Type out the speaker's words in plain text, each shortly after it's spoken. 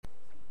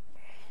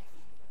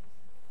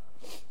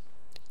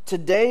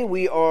Today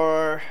we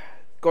are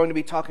going to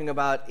be talking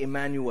about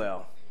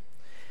Emmanuel.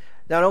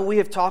 Now, I know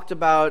we've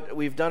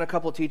done a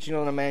couple of teachings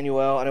on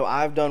Emmanuel. I know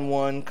I've done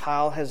one,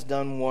 Kyle has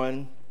done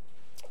one.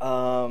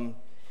 And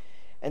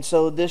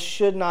so this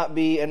should not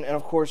be, and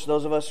of course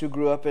those of us who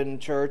grew up in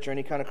church or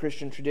any kind of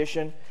Christian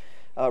tradition,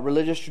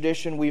 religious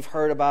tradition, we've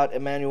heard about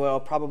Emmanuel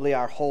probably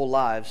our whole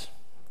lives.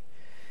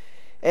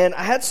 And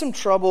I had some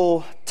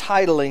trouble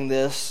titling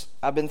this.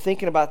 I've been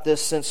thinking about this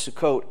since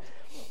Sukkot.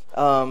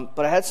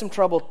 But I had some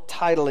trouble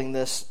titling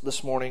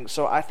this morning,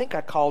 so I think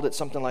I called it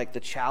something like The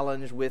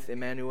Challenge with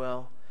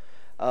Emmanuel,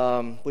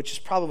 which is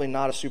probably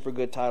not a super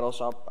good title,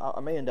 so I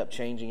may end up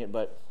changing it,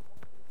 but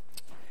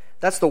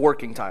that's the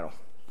working title.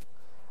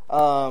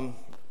 And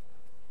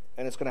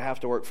it's going to have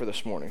to work for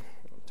this morning.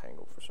 I'm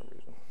tangled for some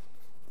reason.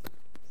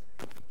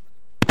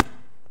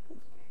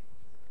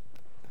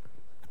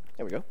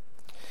 There we go.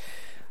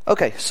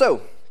 Okay,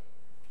 so,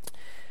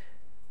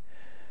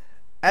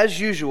 as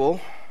usual,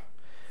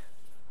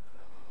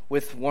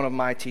 with one of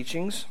my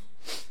teachings,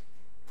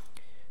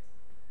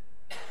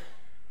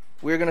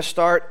 we're going to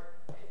start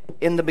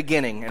in the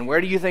beginning. And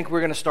where do you think we're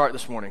going to start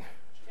this morning?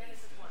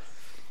 Genesis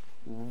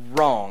 1.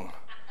 Wrong.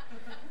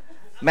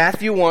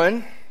 Matthew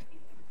 1.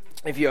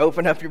 If you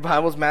open up your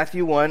Bibles,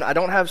 Matthew 1. I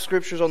don't have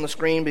scriptures on the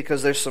screen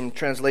because there's some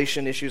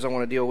translation issues I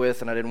want to deal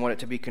with, and I didn't want it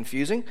to be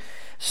confusing.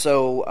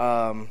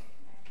 So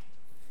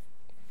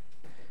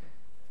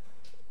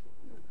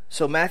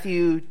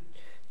Matthew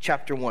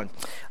chapter 1.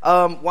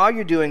 While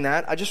you're doing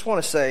that, I just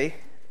want to say,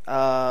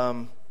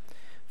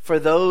 for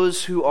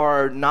those who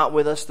are not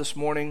with us this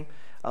morning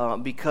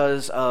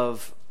because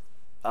of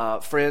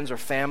friends or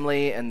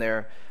family, and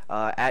they're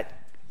at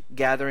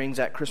gatherings,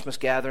 at Christmas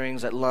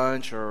gatherings, at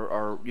lunch,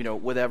 or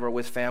whatever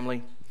with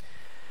family,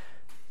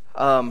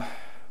 or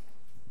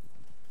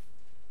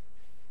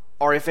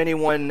if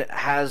anyone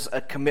has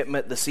a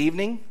commitment this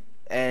evening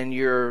and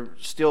you're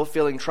still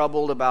feeling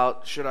troubled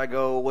about, should I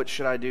go, what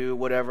should I do,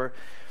 whatever.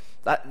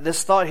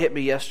 This thought hit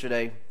me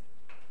yesterday.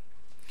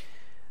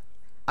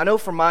 I know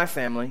for my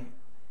family,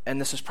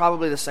 and this is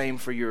probably the same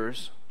for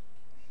yours,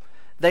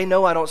 they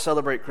know I don't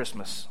celebrate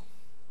Christmas.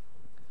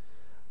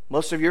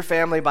 Most of your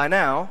family by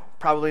now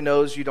probably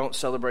knows you don't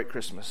celebrate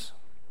Christmas.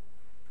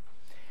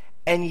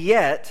 And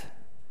yet,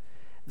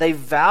 they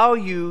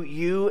value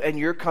you and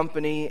your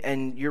company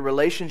and your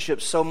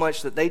relationship so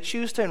much that they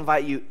choose to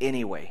invite you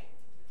anyway.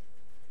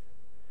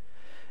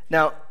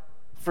 Now,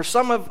 for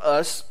some of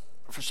us,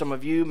 for some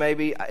of you,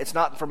 maybe it's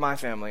not for my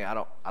family. I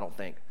don't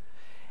think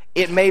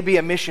it may be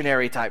a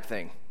missionary type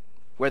thing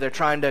where they're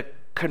trying to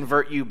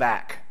convert you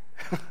back,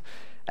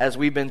 as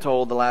we've been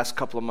told the last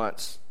couple of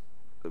months.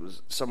 It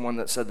was someone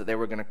that said that they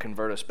were going to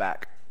convert us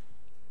back.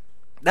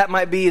 That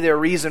might be their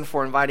reason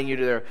for inviting you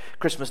to their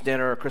Christmas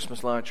dinner or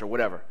Christmas lunch or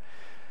whatever.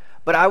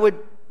 But I would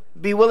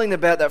be willing to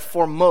bet that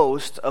for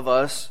most of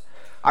us,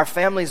 our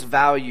families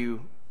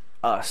value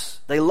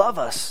us. They love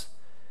us.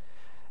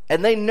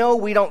 And they know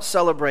we don't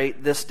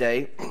celebrate this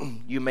day.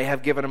 You may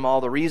have given them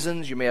all the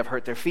reasons. You may have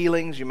hurt their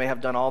feelings. You may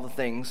have done all the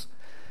things.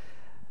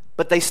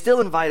 But they still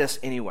invite us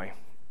anyway.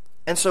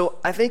 And so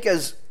I think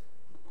as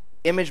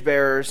image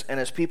bearers and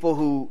as people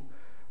who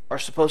are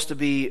supposed to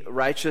be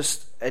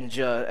righteous and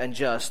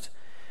just,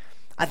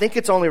 I think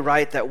it's only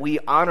right that we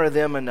honor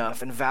them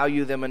enough and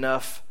value them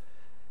enough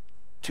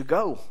to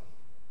go.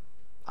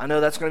 I know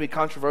that's going to be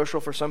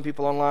controversial for some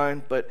people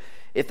online, but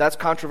if that's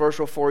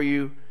controversial for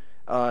you,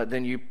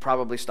 then you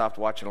probably stopped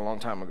watching a long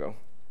time ago.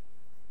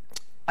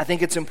 I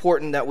think it's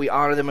important that we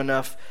honor them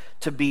enough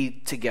to be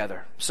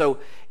together. So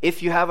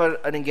if you have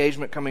an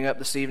engagement coming up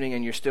this evening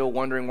and you're still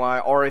wondering why,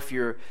 or if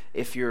you're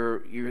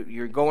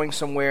going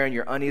somewhere and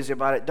you're uneasy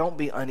about it, don't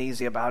be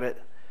uneasy about it.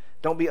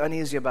 Don't be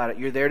uneasy about it.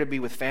 You're there to be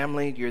with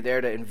family. You're there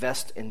to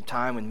invest in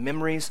time and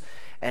memories,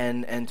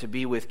 and to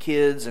be with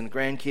kids and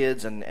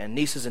grandkids and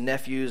nieces and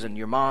nephews and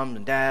your mom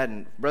and dad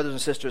and brothers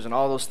and sisters and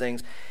all those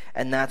things.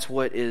 And that's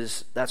what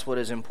is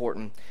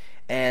important.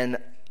 And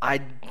I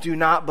do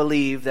not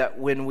believe that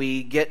when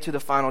we get to the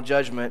final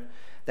judgment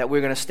that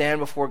we're going to stand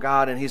before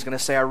God and He's going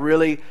to say, I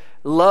really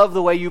love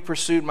the way you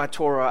pursued my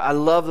Torah. I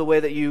love the way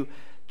that you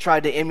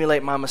tried to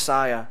emulate my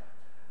Messiah.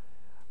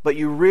 But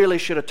you really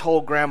should have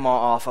told Grandma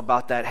off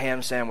about that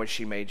ham sandwich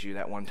she made you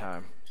that one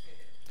time.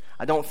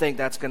 I don't think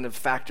that's going to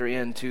factor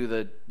into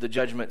the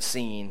judgment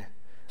scene.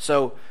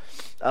 So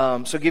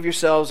give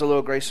yourselves a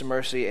little grace and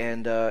mercy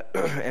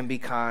and be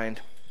kind.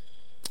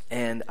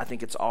 And I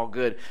think it's all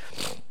good.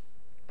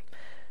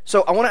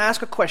 So I want to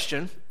ask a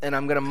question, and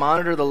I'm going to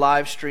monitor the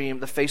live stream,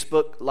 the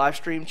Facebook live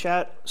stream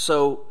chat.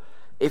 So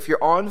if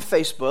you're on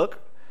Facebook,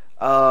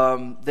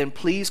 then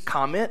please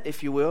comment,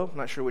 if you will. I'm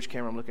not sure which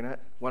camera I'm looking at.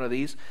 One of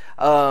these.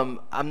 I'm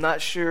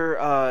not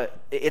sure.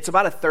 It's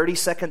about a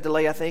 30-second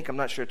delay, I think. I'm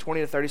not sure,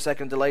 20 to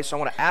 30-second delay. So I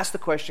want to ask the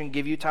question,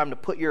 give you time to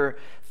put your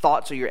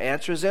thoughts or your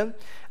answers in,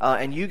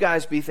 and you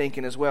guys be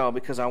thinking as well,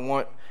 because I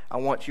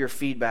want your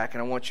feedback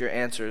and I want your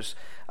answers.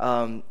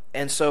 And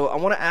so I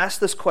want to ask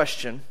this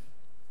question.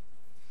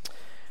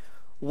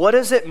 What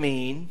does it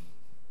mean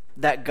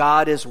that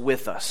God is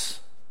with us?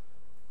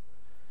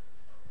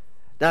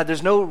 Now,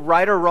 there's no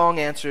right or wrong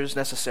answers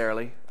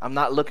necessarily. I'm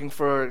not looking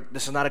for,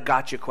 this is not a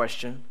gotcha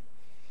question.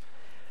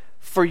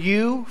 For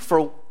you,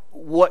 for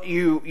what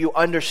you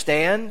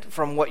understand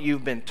from what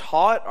you've been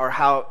taught or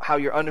how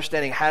your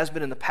understanding has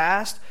been in the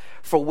past,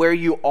 for where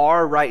you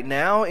are right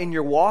now in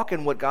your walk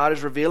and what God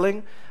is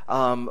revealing,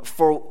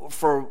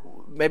 for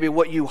maybe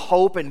what you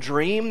hope and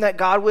dream that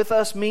God with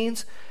us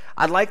means,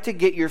 I'd like to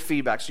get your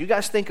feedback. So you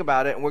guys think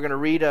about it, and we're going to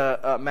read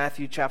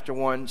Matthew chapter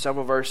 1,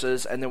 several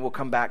verses, and then we'll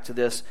come back to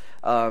this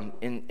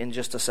in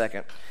just a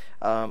second.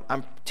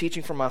 I'm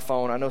teaching from my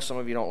phone. I know some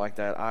of you don't like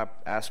that. I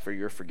ask for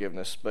your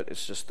forgiveness, but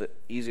it's just the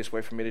easiest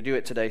way for me to do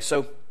it today.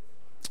 So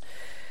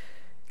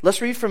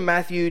let's read from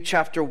Matthew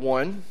chapter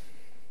 1,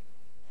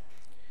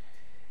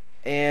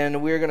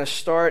 and we're going to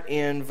start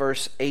in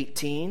verse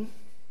 18. And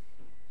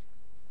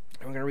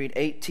we're going to read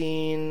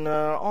 18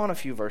 on a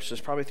few verses,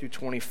 probably through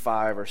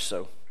 25 or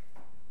so.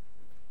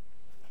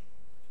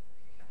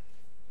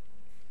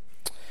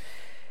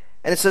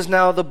 And it says,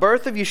 "Now the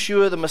birth of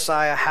Yeshua the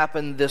Messiah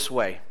happened this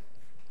way."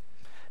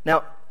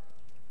 Now,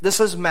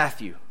 this is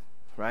Matthew,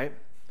 right?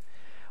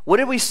 What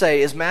did we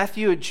say? Is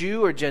Matthew a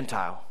Jew or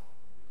Gentile?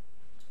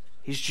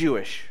 He's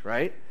Jewish,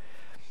 right?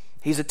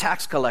 He's a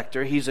tax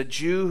collector. He's a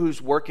Jew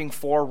who's working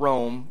for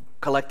Rome,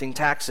 collecting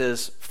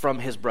taxes from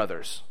his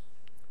brothers.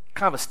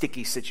 Kind of a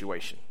sticky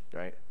situation,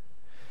 right?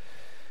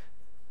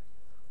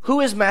 Who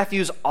is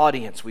Matthew's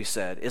audience, we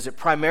said? Is it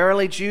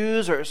primarily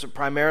Jews or is it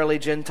primarily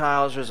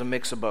Gentiles or is it a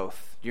mix of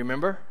both? Do you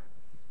remember?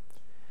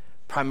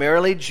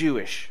 Primarily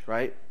Jewish,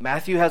 right?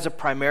 Matthew has a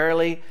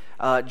primarily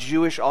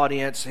Jewish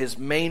audience. His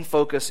main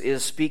focus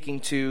is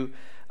speaking to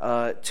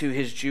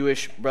his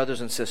Jewish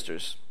brothers and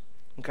sisters.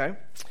 Okay?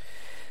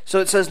 So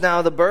it says,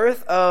 "Now the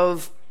birth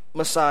of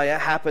Messiah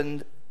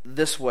happened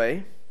this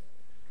way.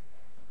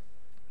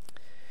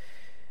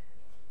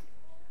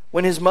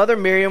 When his mother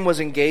Miriam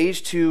was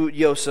engaged to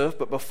Joseph,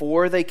 but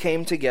before they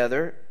came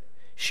together,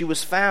 she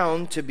was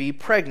found to be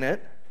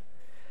pregnant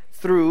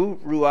through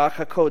Ruach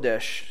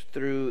HaKodesh,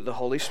 through the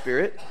Holy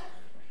Spirit.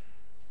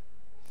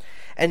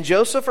 And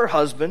Joseph, her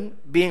husband,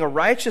 being a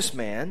righteous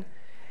man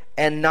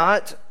and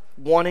not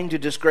wanting to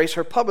disgrace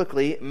her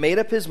publicly, made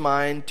up his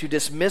mind to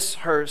dismiss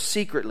her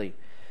secretly.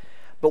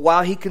 But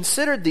while he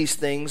considered these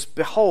things,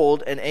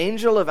 behold, an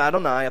angel of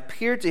Adonai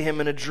appeared to him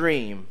in a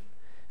dream,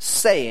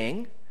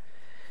 saying,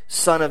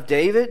 'Son of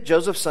David,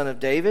 Joseph, son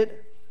of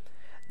David,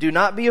 do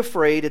not be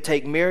afraid to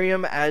take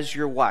Miriam as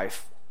your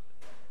wife.'"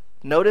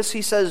 Notice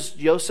he says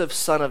Joseph,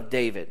 son of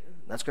David.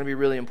 That's going to be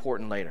really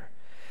important later.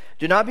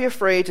 "Do not be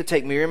afraid to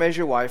take Miriam as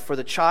your wife, for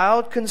the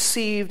child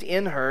conceived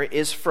in her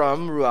is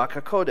from Ruach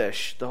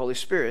HaKodesh, the Holy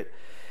Spirit.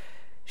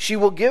 She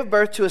will give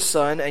birth to a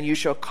son, and you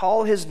shall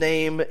call his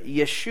name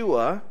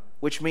Yeshua,"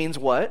 which means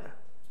what?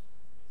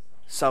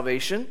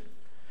 Salvation.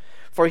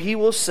 "For he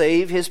will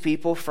save his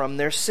people from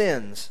their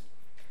sins."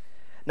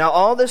 Now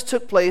all this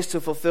took place to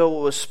fulfill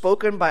what was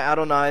spoken by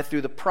Adonai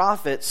through the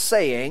prophet,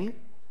 saying,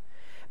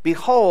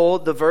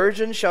 "Behold, the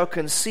virgin shall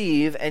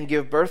conceive and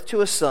give birth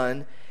to a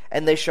son,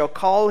 and they shall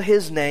call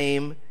his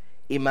name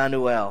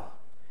Emmanuel,"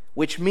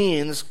 which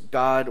means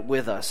God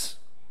with us.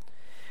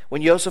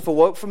 When Joseph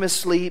awoke from his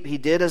sleep, he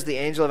did as the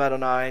angel of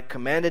Adonai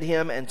commanded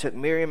him and took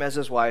Miriam as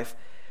his wife,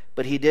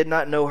 but he did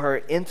not know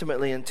her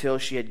intimately until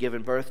she had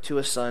given birth to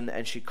a son,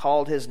 and she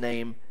called his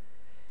name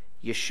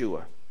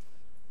Yeshua.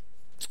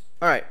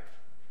 All right.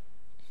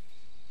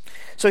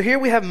 So here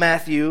we have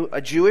Matthew,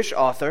 a Jewish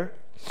author,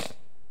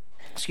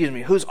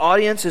 whose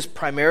audience is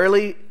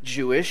primarily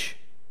Jewish.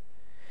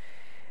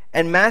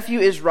 And Matthew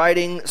is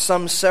writing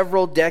some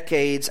several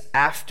decades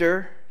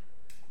after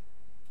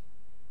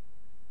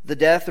the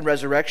death and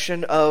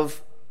resurrection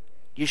of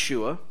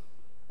Yeshua.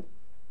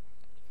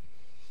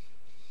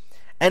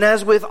 And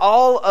as with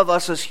all of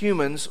us as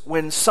humans,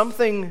 when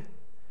something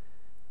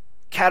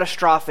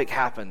catastrophic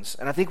happens,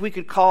 and I think we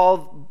could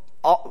call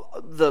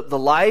the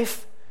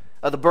life,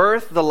 the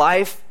birth, the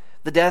life,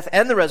 the death,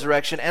 and the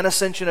resurrection and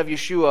ascension of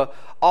Yeshua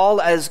all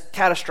as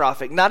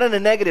catastrophic, not in a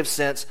negative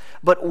sense,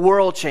 but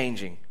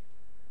world-changing.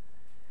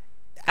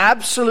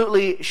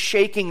 Absolutely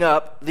shaking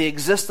up the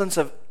existence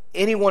of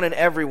anyone and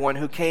everyone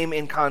who came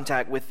in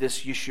contact with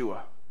this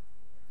Yeshua.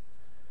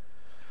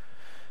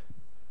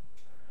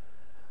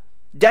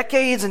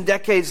 Decades and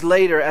decades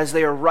later, as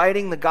they are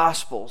writing the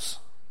Gospels,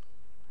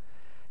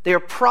 they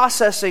are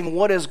processing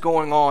what is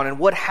going on and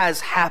what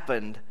has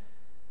happened.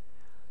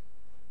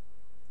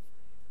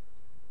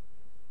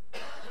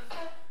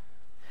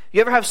 You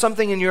ever have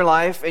something in your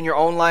life, in your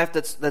own life,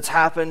 that's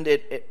happened?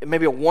 It may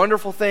be a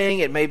wonderful thing,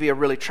 it may be a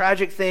really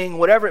tragic thing,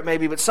 whatever it may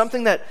be, but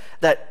something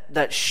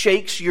that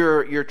shakes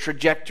your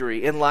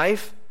trajectory in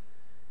life,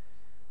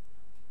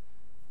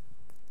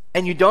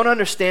 and you don't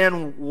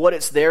understand what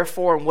it's there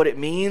for and what it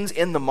means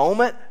in the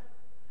moment,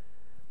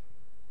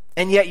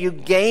 and yet you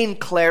gain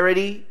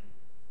clarity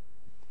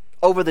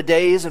over the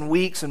days and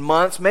weeks and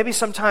months, maybe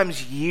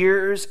sometimes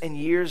years and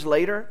years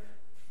later.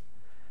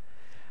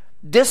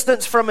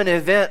 Distance from an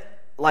event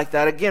like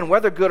that, again,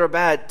 whether good or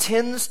bad,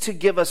 tends to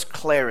give us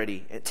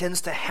clarity. It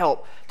tends to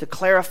help to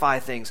clarify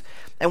things.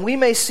 And we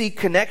may see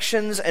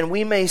connections and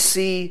we may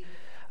see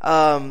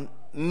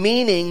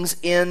meanings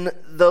in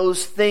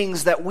those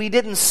things that we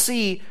didn't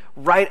see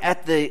right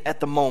at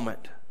the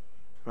moment,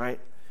 right?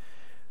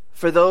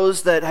 For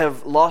those that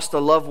have lost a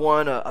loved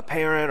one, a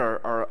parent,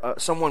 or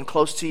someone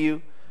close to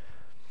you,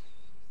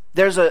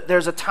 there's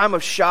a time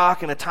of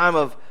shock and a time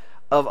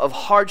of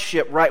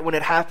hardship right when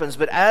it happens.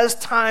 But as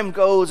time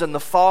goes and the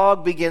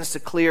fog begins to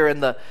clear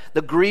and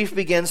the grief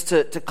begins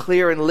to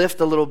clear and lift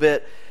a little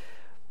bit,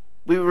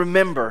 we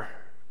remember.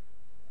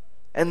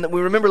 And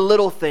we remember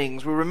little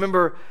things. We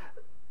remember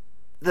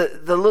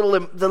the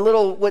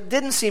little what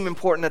didn't seem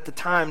important at the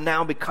time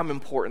now become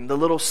important. The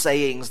little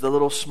sayings, the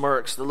little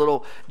smirks, the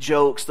little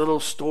jokes, the little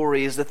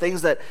stories, the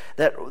things that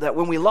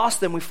when we lost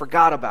them we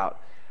forgot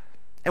about.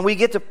 And we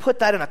get to put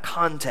that in a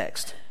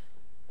context.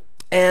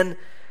 And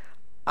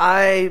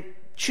I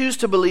choose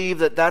to believe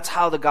that that's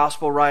how the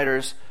gospel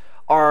writers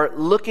are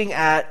looking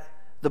at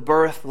the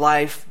birth,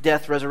 life,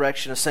 death,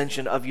 resurrection,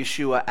 ascension of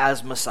Yeshua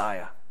as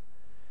Messiah.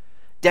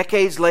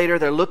 Decades later,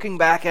 they're looking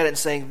back at it and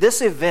saying,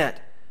 this event,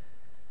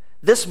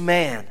 this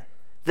man,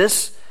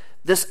 this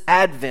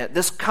advent,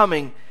 this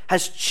coming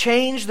has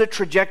changed the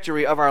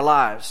trajectory of our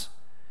lives.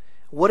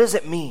 What does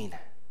it mean?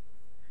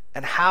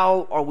 And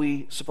how are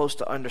we supposed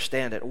to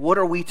understand it? What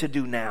are we to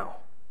do now?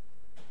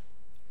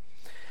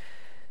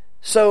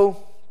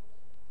 So,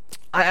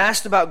 I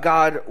asked about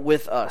God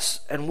with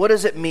us, and what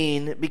does it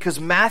mean? Because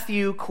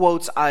Matthew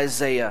quotes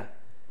Isaiah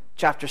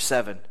chapter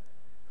 7,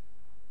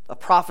 a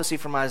prophecy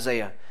from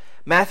Isaiah.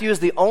 Matthew is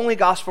the only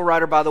gospel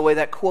writer, by the way,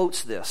 that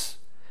quotes this.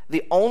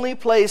 The only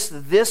place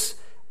this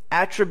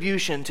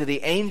attribution to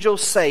the angel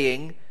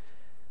saying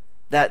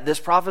that this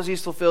prophecy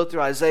is fulfilled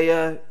through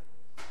Isaiah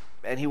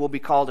and he will be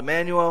called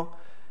Emmanuel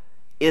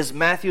is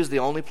Matthew's the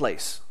only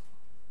place.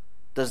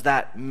 Does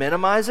that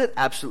minimize it?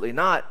 Absolutely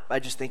not. I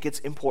just think it's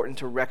important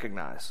to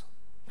recognize.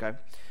 Okay?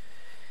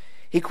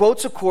 He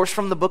quotes, of course,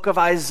 from the book of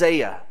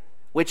Isaiah,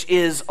 which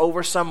is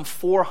over some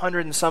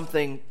 400 and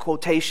something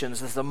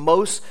quotations. It's the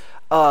most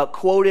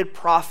quoted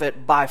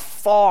prophet by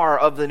far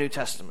of the New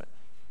Testament.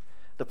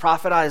 The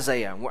prophet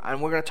Isaiah.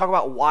 And we're going to talk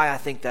about why I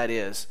think that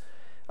is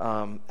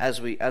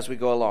as we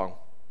go along.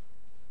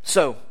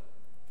 So,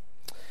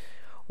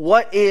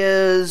 what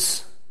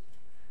does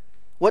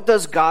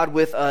God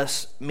with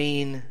us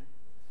mean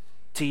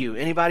to you?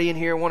 Anybody in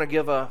here want to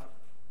give an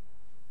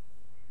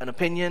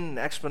opinion, an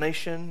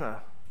explanation,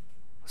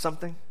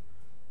 something?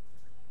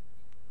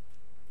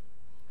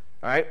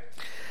 All right.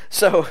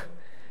 So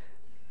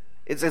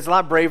it's a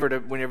lot braver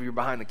whenever you're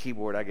behind the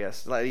keyboard, I guess.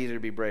 It's a lot easier to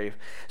be brave.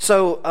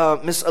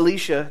 So Miss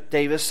Alicia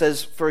Davis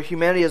says, for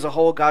humanity as a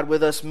whole, God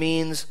with us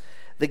means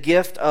the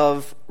gift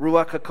of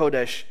Ruach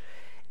HaKodesh,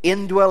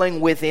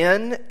 indwelling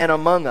within and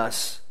among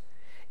us,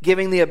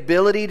 giving the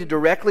ability to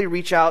directly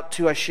reach out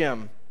to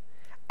Hashem.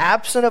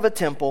 Absent of a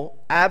temple,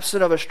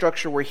 absent of a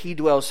structure where He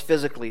dwells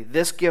physically,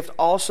 this gift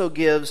also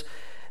gives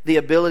the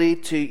ability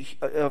to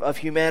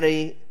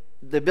humanity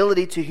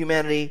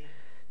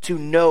to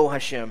know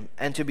Hashem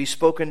and to be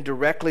spoken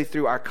directly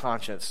through our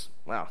conscience.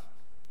 Wow,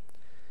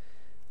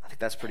 I think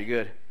that's pretty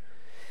good.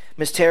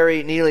 Miss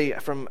Terry Neely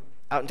from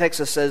out in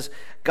Texas says,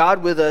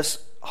 "God with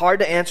us, hard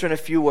to answer in a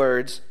few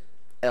words."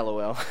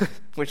 LOL,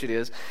 which it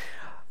is.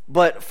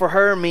 But for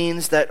her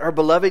means that her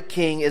beloved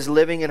King is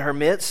living in her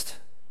midst,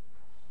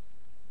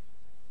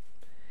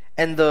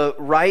 and the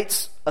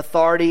rights,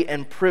 authority,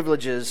 and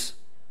privileges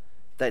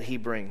that He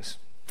brings.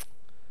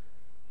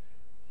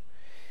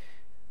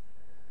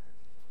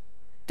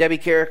 Debbie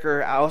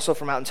Carricker, also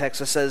from out in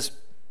Texas, says,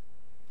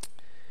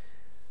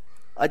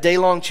 a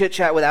day-long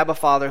chit-chat with Abba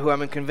Father, who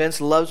I'm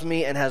convinced loves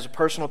me and has a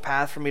personal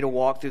path for me to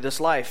walk through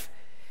this life.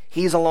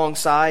 He's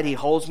alongside, He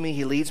holds me,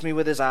 He leads me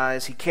with His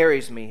eyes, He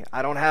carries me.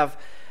 I don't have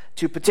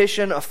to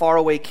petition a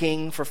faraway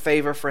king for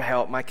favor, for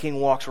help. My King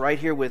walks right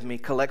here with me,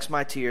 collects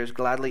my tears,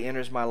 gladly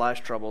enters my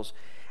life's troubles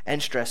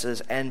and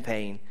stresses and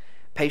pain,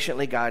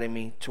 patiently guiding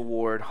me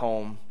toward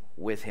home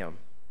with Him.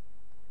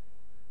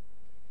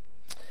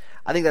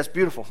 I think that's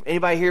beautiful.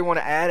 Anybody here want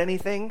to add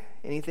anything?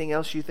 Anything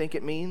else you think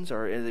it means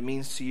or it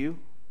means to you?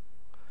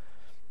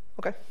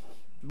 Okay,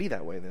 be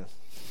that way then.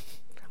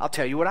 I'll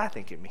tell you what I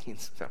think it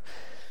means.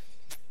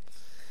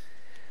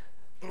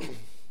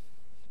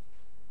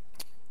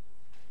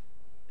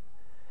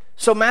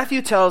 So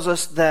Matthew tells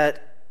us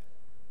that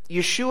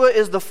Yeshua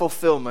is the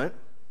fulfillment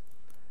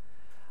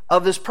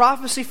of this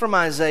prophecy from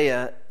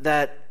Isaiah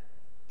that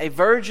a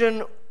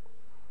virgin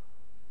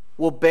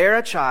will bear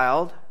a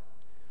child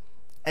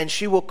and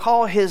she will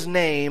call His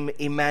name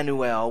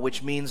Emmanuel,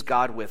 which means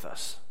God with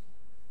us.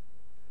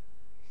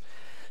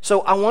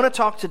 So I want to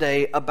talk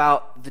today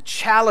about the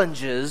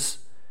challenges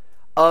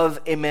of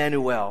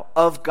Emmanuel,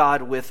 of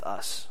God with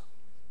us.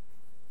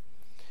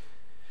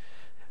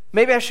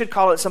 Maybe I should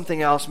call it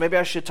something else. Maybe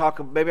I should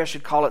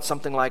call it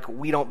something like,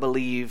 we don't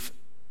believe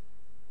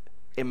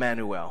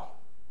Emmanuel.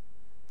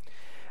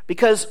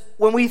 Because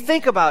when we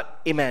think about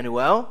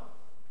Emmanuel,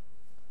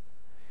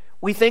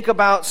 we think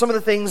about some of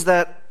the things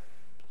that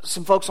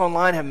some folks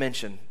online have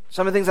mentioned.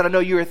 Some of the things that I know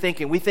you are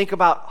thinking. We think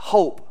about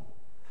hope.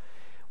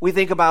 We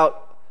think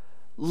about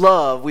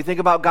love, we think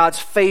about God's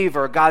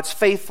favor, God's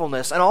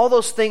faithfulness, and all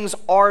those things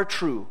are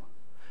true.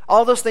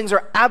 All those things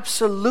are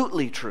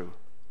absolutely true.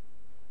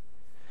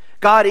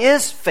 God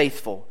is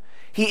faithful.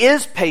 He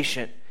is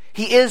patient.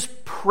 He is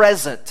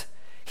present.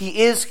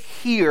 He is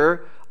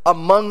here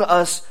among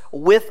us,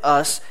 with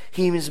us.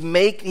 He has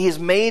made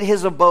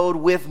his abode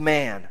with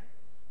man.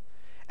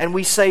 And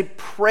we say,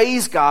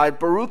 praise God,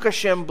 Baruch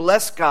Hashem,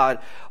 bless God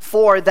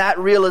for that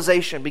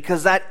realization,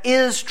 because that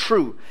is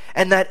true.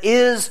 And that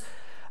is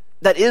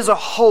a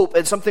hope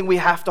and something we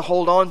have to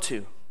hold on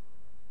to.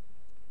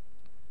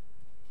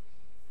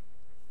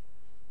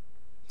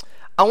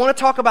 I want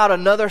to talk about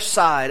another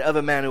side of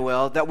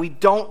Emmanuel that we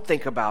don't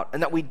think about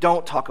and that we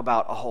don't talk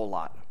about a whole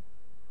lot.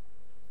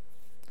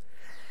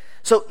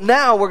 So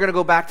now we're going to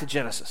go back to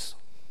Genesis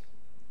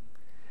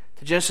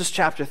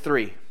chapter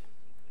 3.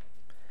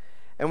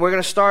 And we're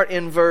going to start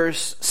in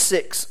verse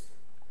 6.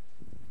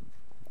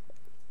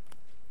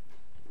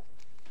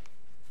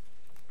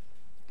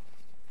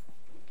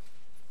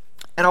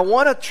 And I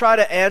want to try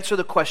to answer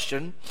the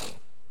question,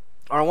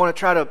 or I want to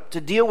try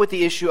to deal with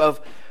the issue of,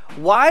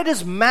 why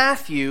does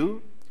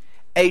Matthew,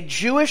 a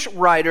Jewish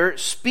writer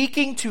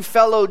speaking to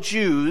fellow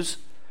Jews,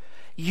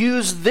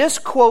 use this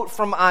quote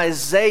from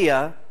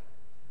Isaiah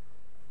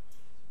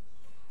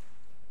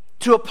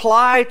to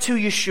apply to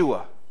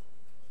Yeshua?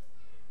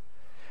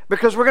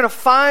 Because we're going to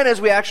find,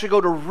 as we actually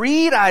go to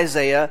read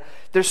Isaiah,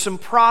 there's some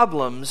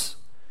problems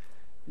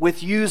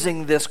with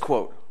using this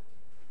quote.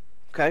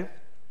 Okay?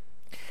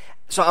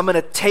 So I'm going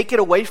to take it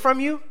away from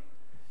you,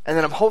 and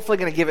then I'm hopefully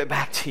going to give it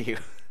back to you.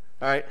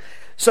 All right?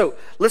 So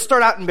let's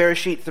start out in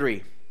Bereshit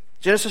 3.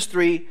 Genesis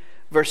 3,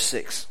 verse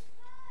 6.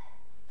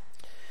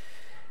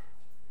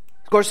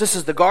 Of course, this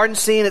is the garden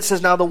scene. It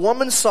says, "Now the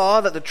woman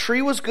saw that the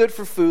tree was good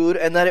for food,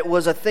 and that it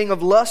was a thing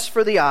of lust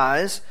for the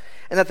eyes,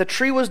 and that the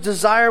tree was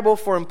desirable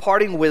for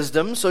imparting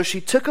wisdom. So she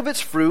took of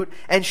its fruit,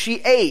 and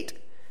she ate.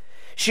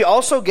 She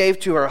also gave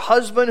to her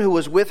husband who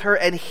was with her,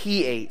 and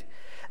he ate.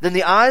 Then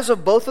the eyes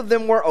of both of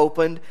them were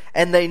opened,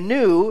 and they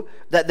knew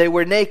that they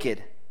were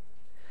naked.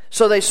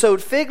 So they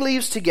sewed fig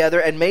leaves together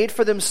and made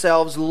for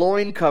themselves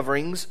loin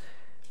coverings.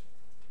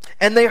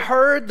 And they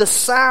heard the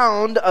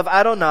sound of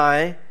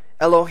Adonai,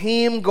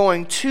 Elohim,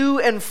 going to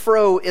and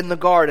fro in the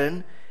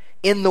garden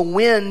in the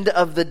wind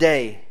of the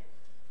day.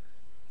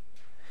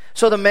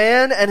 So the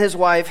man and his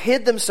wife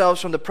hid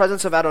themselves from the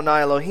presence of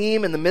Adonai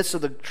Elohim in the midst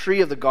of the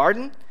tree of the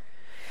garden.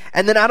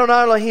 And then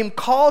Adonai Elohim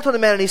called to the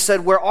man, and he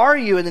said, 'Where are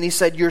you?' And then he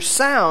said, 'Your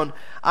sound,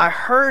 I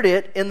heard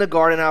it in the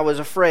garden. I was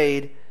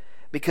afraid,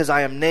 because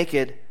I am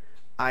naked.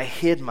 I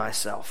hid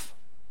myself.'"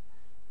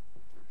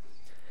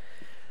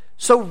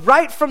 So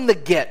right from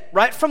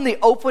the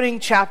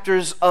opening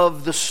chapters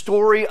of the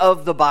story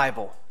of the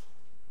Bible,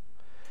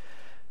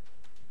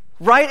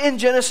 right in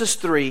Genesis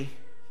 3,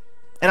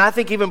 and I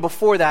think even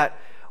before that,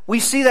 we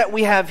see that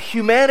we have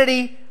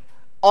humanity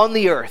on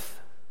the earth.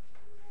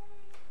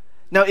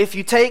 Now, if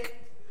you take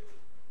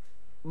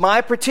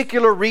my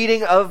particular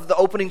reading of the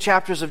opening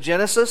chapters of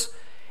Genesis,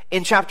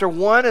 in chapter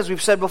 1, as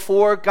we've said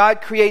before,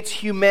 God creates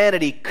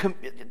humanity,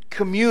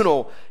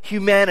 communal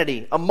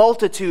humanity, a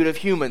multitude of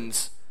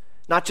humans,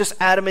 not just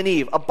Adam and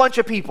Eve, a bunch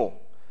of people,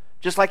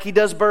 just like he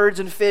does birds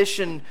and fish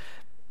and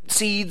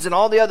seeds and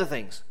all the other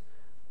things.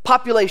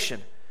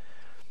 Population.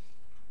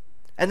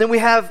 And then we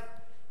have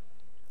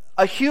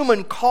a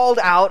human called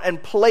out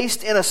and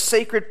placed in a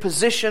sacred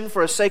position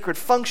for a sacred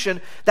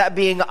function, that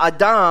being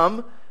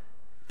Adam,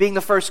 being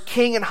the first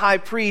king and high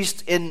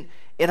priest in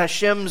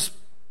Hashem's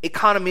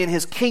economy, in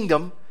his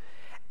kingdom,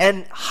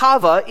 and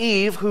Hava,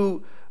 Eve,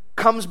 who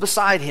comes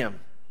beside him.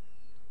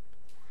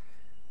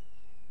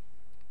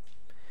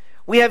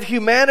 We have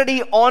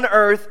humanity on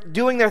earth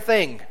doing their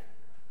thing.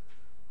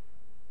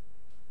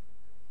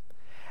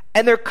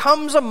 And there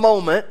comes a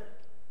moment,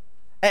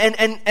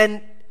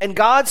 and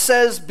God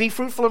says, "Be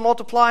fruitful and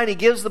multiply," and he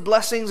gives the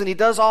blessings, and he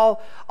does all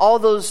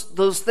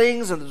those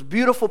things and those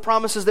beautiful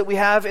promises that we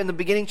have in the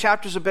beginning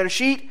chapters of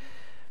Bereshit.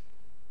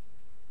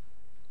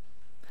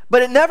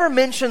 But it never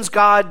mentions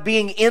God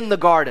being in the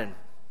garden.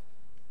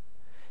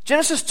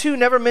 Genesis 2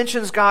 never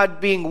mentions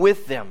God being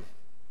with them.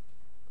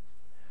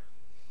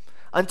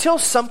 Until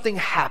something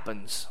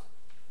happens.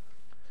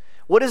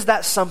 What is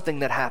that something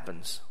that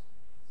happens?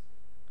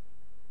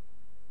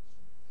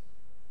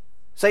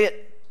 Say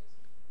it.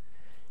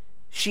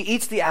 She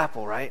eats the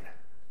apple, right?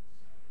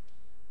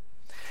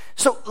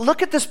 So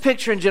look at this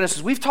picture in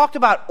Genesis. We've talked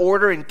about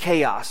order and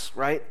chaos,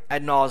 right?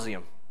 Ad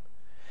nauseum.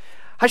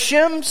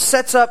 Hashem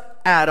sets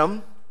up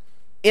Adam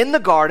in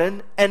the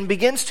garden and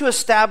begins to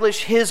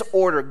establish his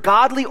order,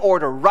 godly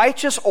order,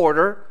 righteous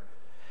order,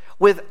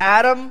 with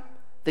Adam,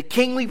 the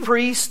kingly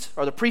priest,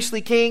 or the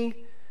priestly king,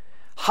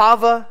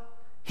 Hava,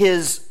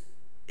 his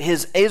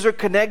Ezer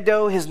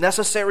Kenegdo, his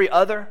necessary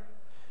other,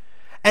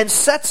 and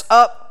sets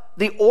up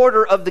the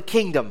order of the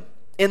kingdom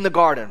in the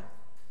garden.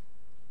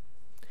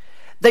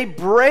 They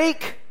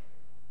break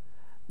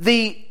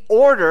the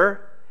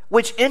order,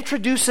 which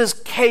introduces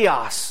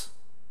chaos.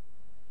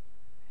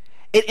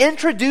 It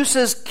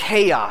introduces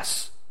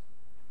chaos.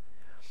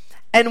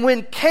 And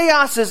when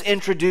chaos is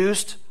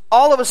introduced,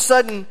 all of a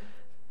sudden,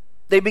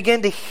 they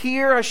begin to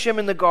hear Hashem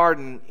in the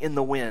garden in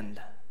the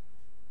wind.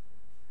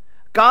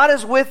 God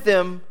is with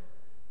them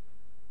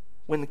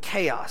when the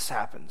chaos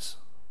happens.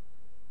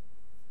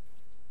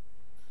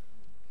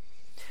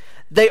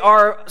 They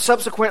are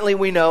subsequently,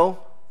 we know,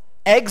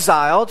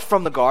 exiled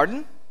from the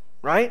garden,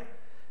 right?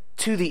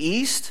 To the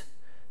east.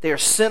 They are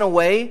sent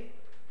away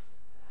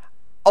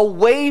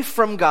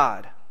from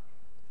God.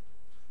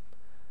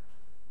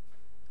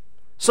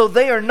 So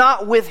they are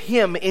not with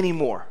Him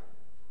anymore.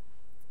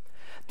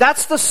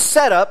 That's the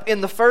setup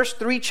in the first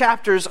 3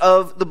 chapters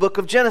of the book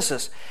of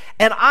Genesis.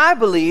 And I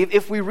believe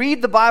if we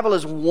read the Bible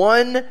as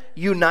one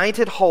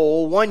united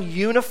whole, one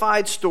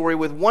unified story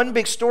with one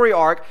big story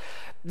arc,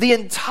 the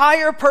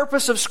entire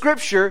purpose of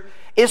Scripture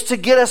is to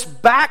get us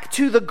back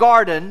to the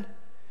garden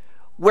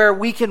where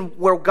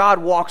God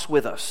walks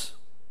with us.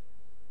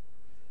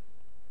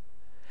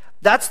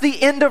 That's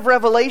the end of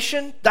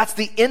Revelation. That's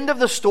the end of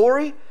the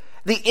story.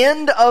 The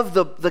end of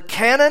the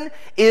canon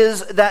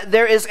is that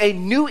there is a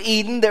new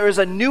Eden, there is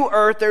a new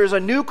earth, there is a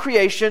new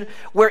creation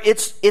where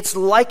it's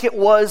like it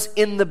was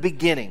in the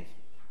beginning.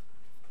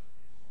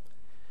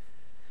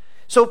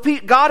 So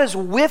God is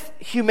with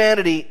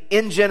humanity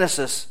in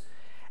Genesis,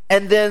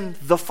 and then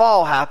the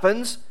fall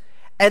happens,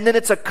 and then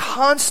it's a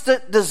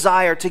constant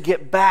desire to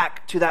get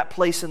back to that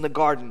place in the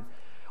garden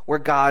where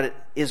God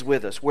is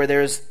with us, where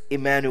there's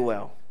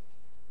Emmanuel.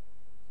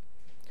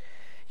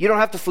 You don't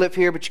have to flip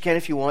here, but you can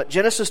if you want.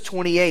 Genesis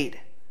 28.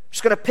 I'm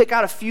just going to pick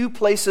out a few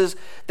places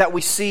that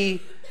we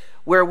see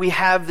where we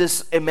have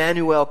this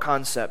Emmanuel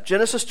concept.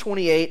 Genesis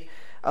 28,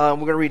 we're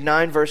going to read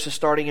 9 verses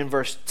starting in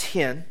verse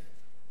 10.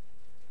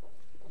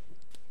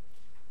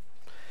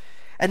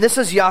 And this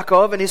is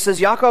Yaakov, and he says,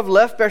 Yaakov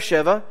left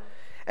Beersheba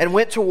and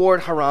went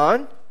toward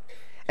Haran.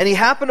 And he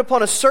happened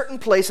upon a certain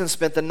place and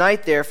spent the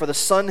night there, for the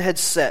sun had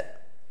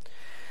set.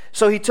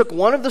 So he took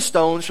one of the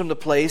stones from the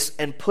place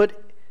and put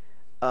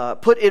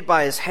it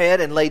by his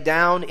head and lay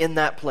down in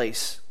that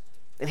place.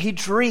 And he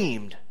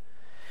dreamed.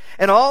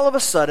 And all of a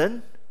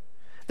sudden,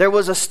 there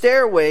was a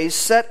stairway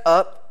set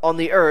up on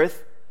the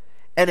earth,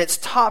 and its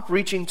top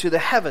reaching to the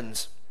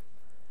heavens.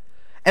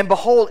 And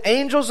behold,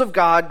 angels of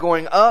God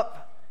going up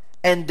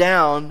and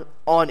down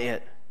on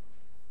it.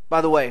 By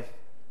the way,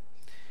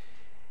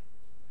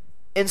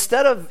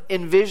 instead of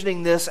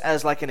envisioning this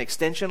as like an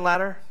extension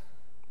ladder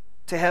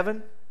to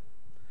heaven,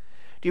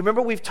 do you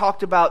remember we've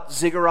talked about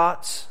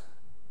ziggurats?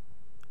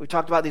 We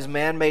talked about these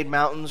man-made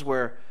mountains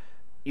where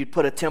you'd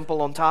put a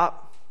temple on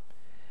top.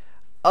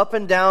 Up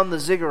and down the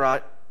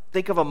ziggurat,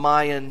 think of a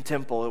Mayan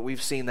temple.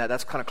 We've seen that.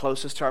 That's kind of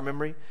closest to our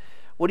memory.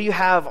 What do you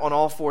have on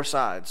all 4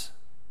 sides?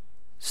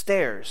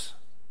 Stairs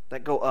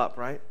that go up,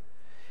 right?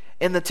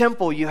 In the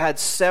temple, you had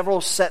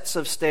several sets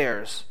of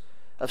stairs,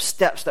 of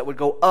steps that would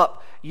go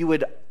up. You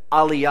would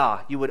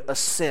aliyah, you would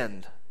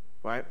ascend,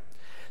 right?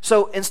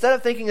 So instead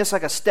of thinking this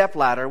like a step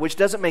ladder, which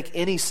doesn't make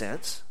any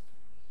sense,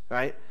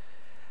 right?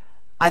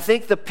 I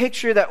think the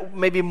picture that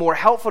may be more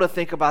helpful to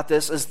think about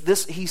this is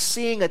this: he's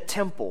seeing a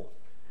temple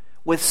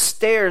with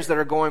stairs that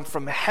are going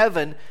from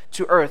heaven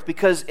to earth.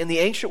 Because in the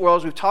ancient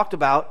world, as we've talked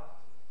about,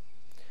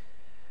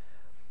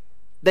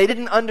 they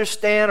didn't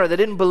understand or they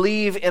didn't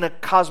believe in a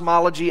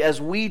cosmology as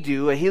we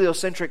do, a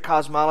heliocentric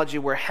cosmology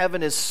where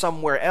heaven is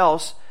somewhere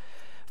else.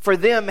 For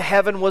them,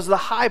 heaven was the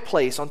high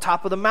place on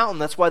top of the mountain.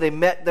 That's why they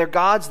met their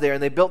gods there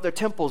and they built their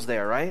temples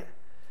there, right?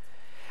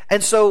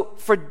 And so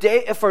for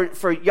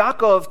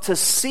Yaakov to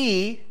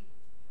see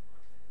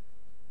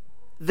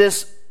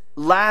this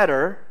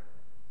ladder,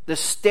 this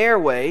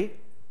stairway,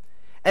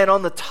 and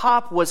on the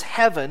top was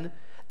heaven,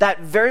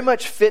 that very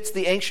much fits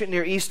the ancient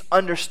Near East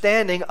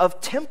understanding of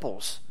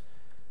temples.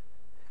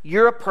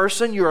 You're a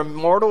person, you're a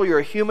mortal, you're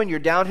a human, you're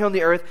down here on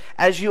the earth.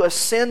 As you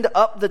ascend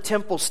up the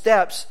temple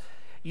steps,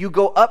 you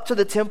go up to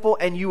the temple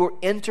and you are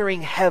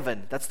entering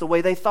heaven. That's the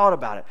way they thought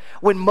about it.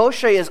 When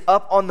Moshe is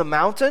up on the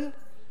mountain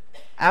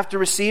after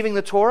receiving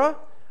the Torah,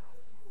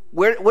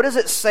 what does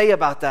it say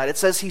about that? It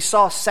says he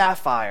saw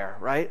sapphire,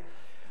 right?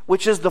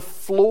 Which is the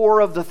floor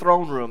of the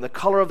throne room, the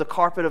color of the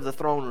carpet of the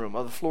throne room,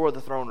 of the floor of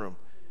the throne room.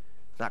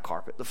 Not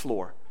carpet, the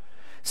floor.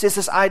 See, it's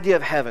this idea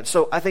of heaven.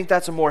 So I think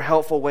that's a more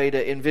helpful way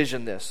to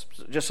envision this.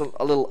 Just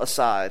a little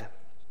aside.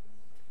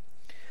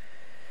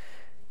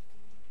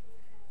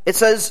 It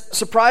says,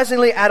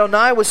 surprisingly,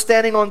 Adonai was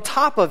standing on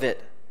top of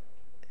it.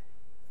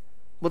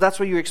 Well, that's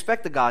where you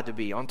expect the God to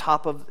be, on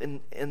top of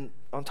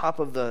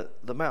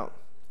the mount.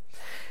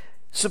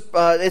 So,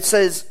 it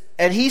says,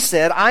 and he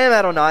said, I am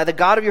Adonai, the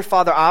God of your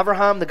father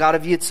Abraham, the God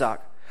of Yitzhak.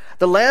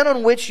 The land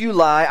on which you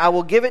lie, I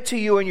will give it to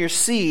you and your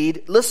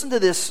seed. Listen to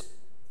these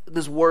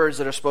words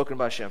that are spoken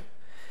by Hashem.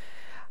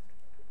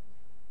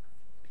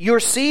 Your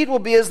seed will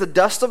be as the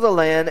dust of the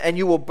land, and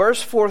you will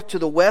burst forth to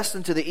the west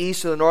and to the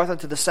east, to the north and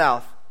to the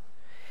south.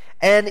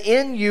 And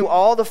in you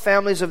all the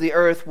families of the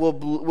earth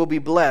will be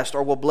blessed,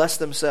 or will bless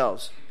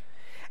themselves.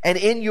 And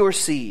in your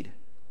seed,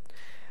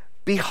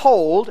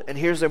 behold, and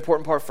here's the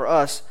important part for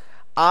us,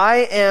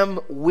 I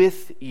am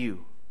with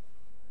you.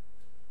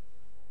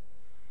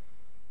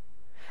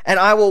 And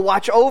I will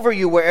watch over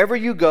you wherever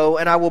you go,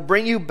 and I will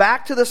bring you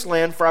back to this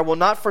land, for I will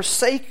not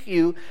forsake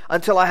you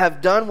until I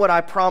have done what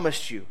I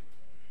promised you.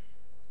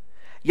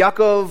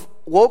 Yaakov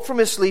woke from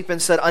his sleep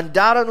and said,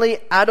 undoubtedly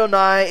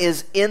Adonai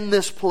is in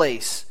this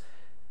place.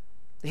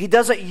 He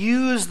doesn't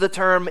use the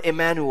term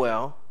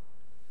Emmanuel.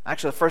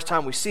 Actually, the first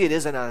time we see it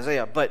is in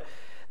Isaiah, but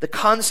the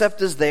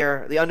concept is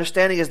there, the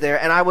understanding is there,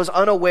 and I was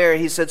unaware,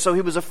 he said. So he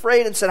was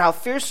afraid and said, how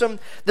fearsome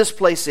this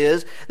place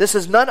is. This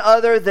is none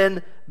other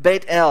than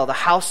Beit El, the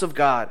house of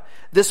God.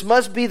 This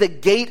must be the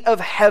gate of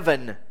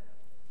heaven.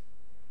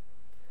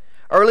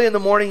 Early in the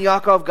morning,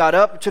 Yaakov got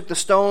up, took the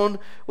stone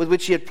with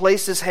which he had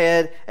placed his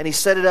head, and he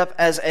set it up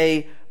as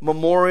a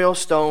memorial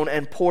stone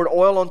and poured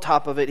oil on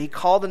top of it. He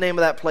called the name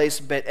of that place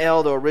Beit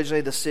El, though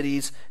originally the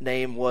city's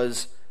name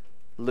was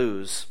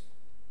Luz.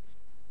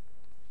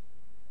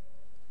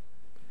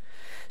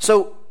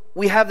 So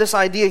we have this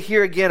idea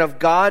here again of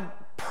God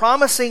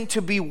promising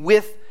to be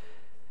with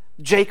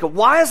Jacob.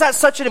 Why is that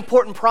such an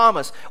important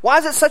promise? Why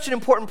is it such an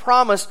important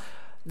promise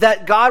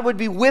that God would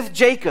be with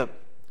Jacob?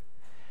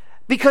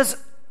 Because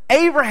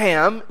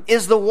Abraham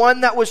is the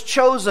one that was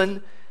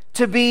chosen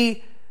to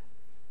be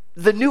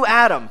the new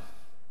Adam.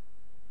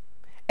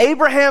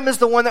 Abraham is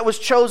the one that was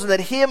chosen, that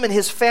him and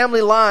his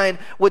family line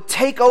would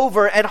take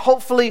over and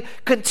hopefully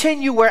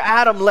continue where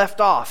Adam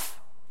left off.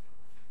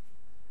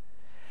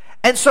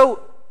 And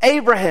so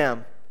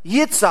Abraham,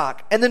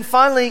 Yitzhak, and then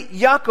finally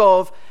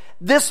Yaakov,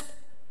 this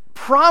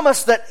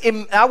promise that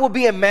I will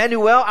be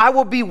Emmanuel, I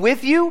will be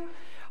with you,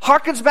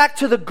 harkens back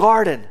to the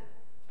garden.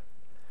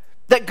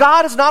 That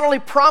God is not only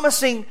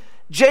promising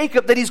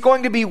Jacob that he's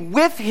going to be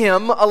with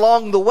him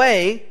along the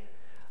way,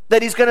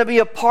 that he's going to be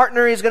a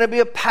partner, he's going to be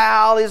a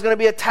pal, he's going to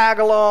be a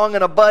tag-along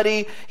and a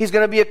buddy, he's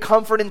going to be a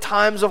comfort in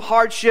times of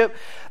hardship.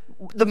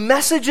 The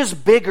message is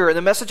bigger.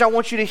 The message I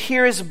want you to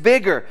hear is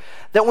bigger.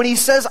 That when he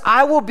says,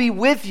 I will be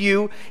with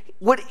you,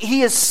 what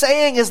he is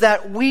saying is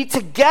that we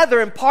together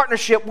in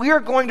partnership, we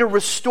are going to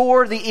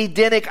restore the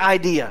Edenic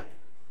idea.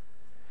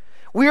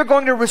 We are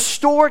going to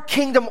restore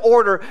kingdom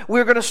order.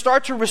 We are going to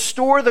start to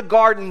restore the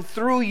garden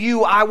through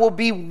you. I will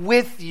be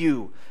with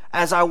you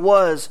as I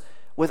was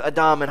with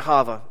Adam and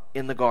Hava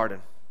in the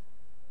garden.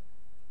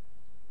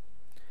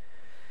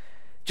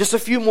 Just a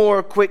few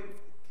more quick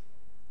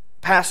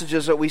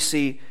passages that we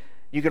see.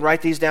 You can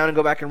write these down and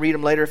go back and read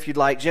them later if you'd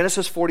like.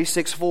 Genesis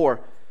 46:4.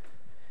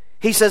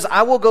 He says,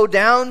 I will go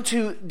down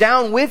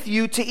with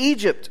you to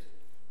Egypt,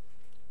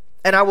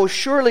 and I will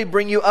surely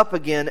bring you up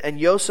again, and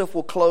Joseph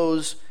will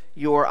close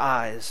your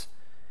eyes.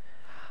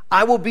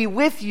 I will be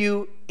with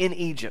you in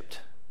Egypt.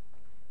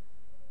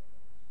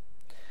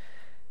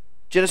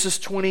 Genesis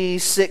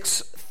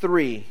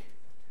 26:3.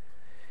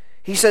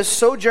 He says,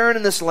 sojourn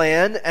in this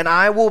land, and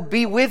I will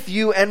be with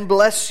you and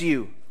bless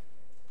you.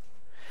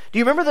 Do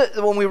you remember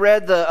when we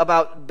read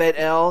about Beit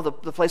El, the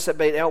place at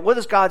Beit El? What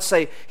does God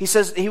say? He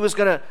says he was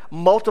going to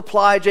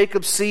multiply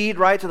Jacob's seed,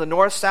 right, to the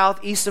north, south,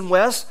 east, and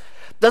west.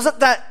 Doesn't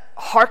that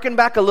harken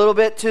back a little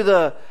bit to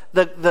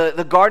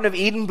the Garden of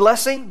Eden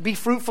blessing? Be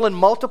fruitful and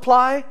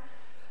multiply.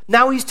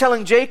 Now he's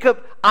telling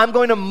Jacob, I'm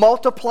going to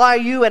multiply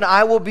you and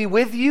I will be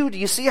with you. Do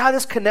you see how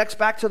this connects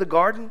back to the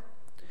garden?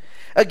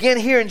 Again,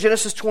 here in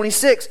Genesis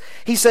 26,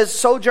 he says,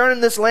 sojourn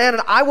in this land,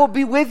 and I will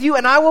be with you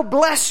and I will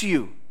bless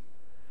you.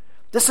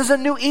 This is a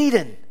new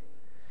Eden.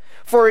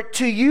 For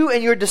to you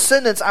and your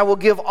descendants I will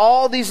give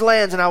all these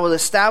lands, and I will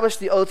establish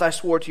the oath I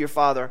swore to your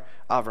father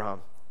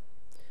Abraham.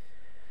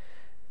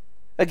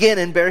 Again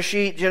in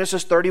Bereshit,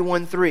 Genesis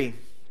 31:3.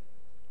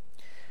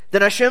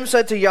 Then Hashem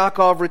said to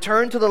Yaakov,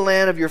 return to the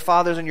land of your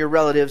fathers and your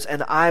relatives,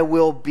 and I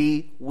will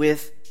be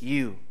with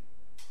you.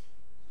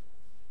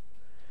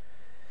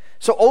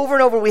 So over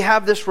and over we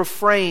have this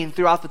refrain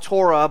throughout the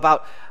Torah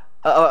about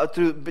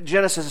through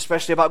Genesis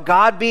especially, about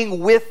God being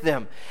with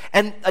them.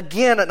 And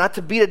again, not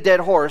to beat a dead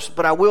horse,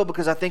 but I will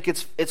because I think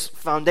it's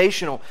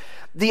foundational.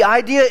 The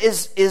idea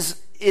is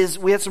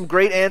we had some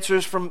great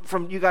answers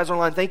from you guys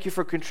online. Thank you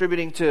for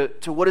contributing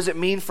to what does it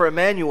mean for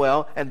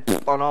Emmanuel, and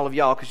on all of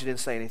y'all because you didn't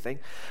say anything.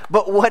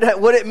 But what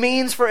it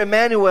means for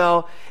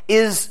Emmanuel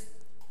is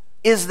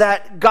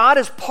that God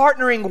is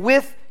partnering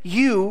with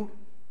you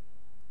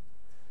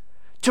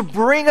to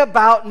bring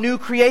about new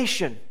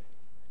creation,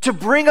 to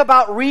bring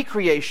about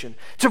recreation,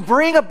 to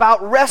bring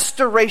about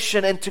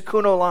restoration and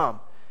tikkun olam.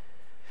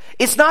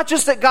 It's not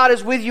just that God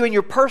is with you in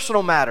your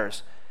personal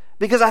matters,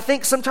 because I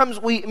think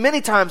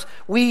many times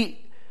we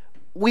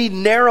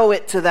narrow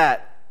it to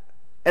that.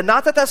 And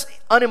not that that's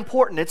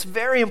unimportant, it's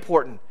very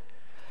important.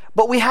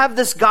 But we have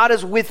this God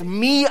is with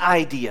me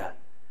idea.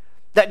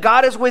 That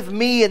God is with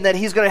me and that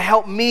He's going to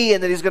help me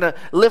and that He's going to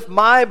lift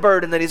my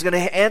burden, that He's going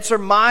to answer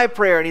my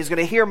prayer and He's going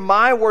to hear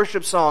my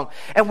worship song.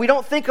 And we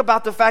don't think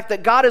about the fact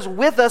that God is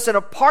with us in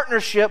a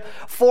partnership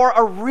for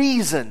a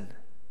reason.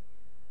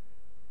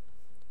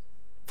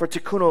 For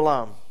tikkun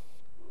olam.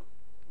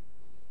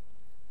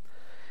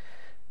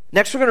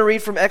 Next we're going to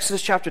read from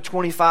Exodus chapter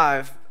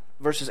 25,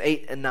 verses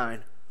 8 and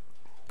 9.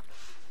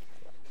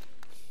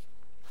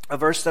 A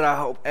verse that I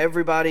hope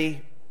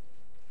everybody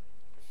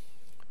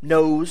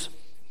knows.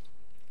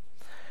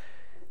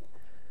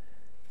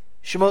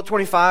 Shemot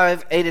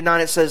 25, 8 and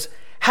 9, it says,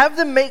 have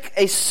them make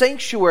a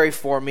sanctuary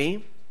for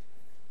me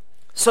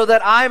so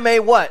that I may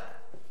what?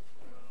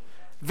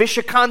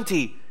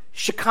 Vishakanti,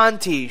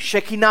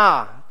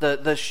 Shekinah,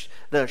 the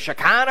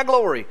Shekinah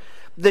glory.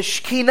 The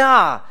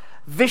Shekinah,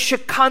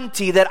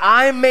 Vishakanti, that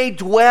I may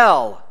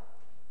dwell.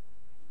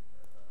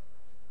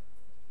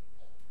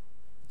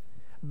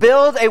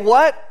 Build a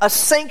what? A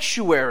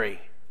sanctuary.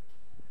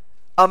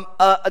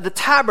 The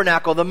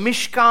tabernacle, the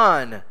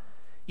Mishkan.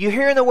 You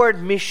hear the word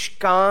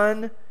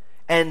Mishkan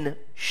and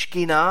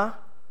Shekinah?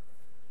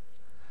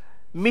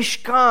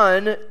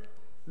 Mishkan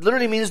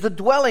literally means the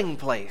dwelling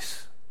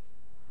place.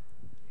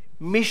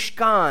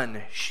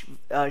 Mishkan,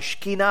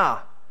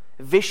 Shekinah,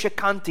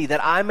 Vishakanti,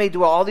 that I may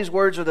dwell. All these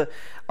words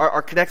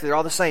are connected. They're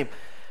all the same.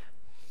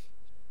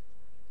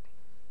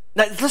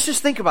 Now, let's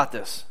just think about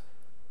this.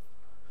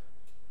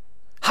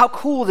 How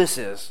cool this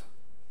is.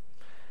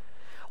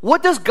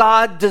 What does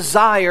God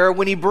desire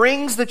when He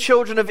brings the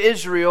children of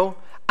Israel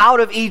out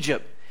of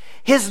Egypt?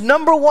 His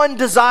number one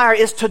desire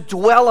is to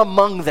dwell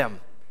among them,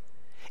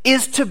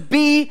 is to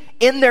be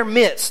in their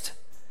midst,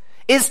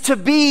 is to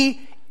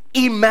be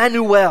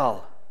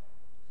Emmanuel.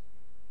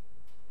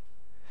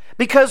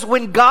 Because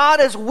when God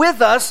is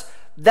with us,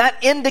 that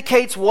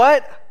indicates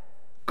what?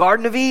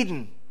 Garden of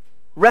Eden,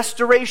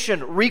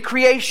 restoration,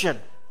 recreation.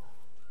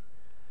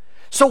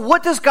 So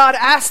what does God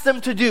ask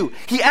them to do?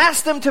 He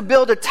asks them to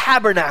build a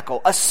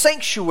tabernacle, a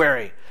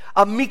sanctuary,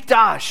 a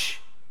mikdash,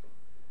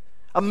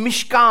 a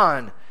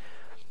mishkan.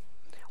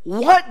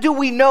 What do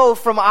we know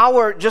from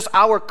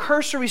our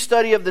cursory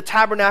study of the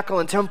tabernacle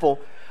and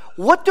temple?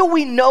 What do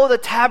we know the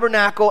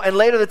tabernacle and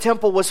later the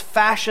temple was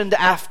fashioned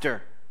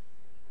after?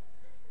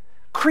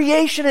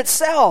 Creation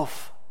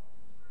itself.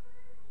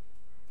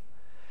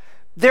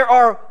 There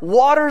are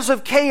waters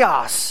of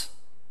chaos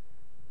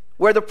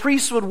where the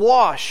priests would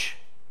wash.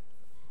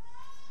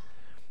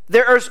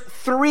 There are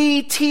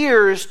 3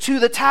 tiers to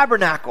the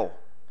tabernacle,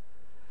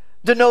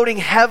 denoting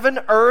heaven,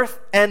 earth,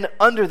 and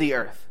under the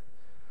earth.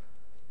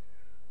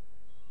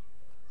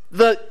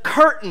 The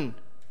curtain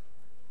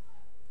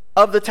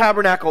of the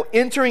tabernacle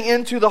entering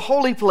into the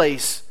holy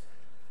place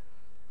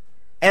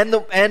and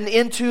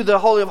into the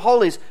Holy of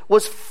Holies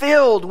was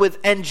filled with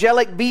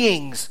angelic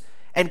beings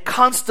and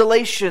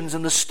constellations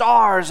and the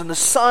stars and the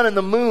sun and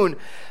the moon.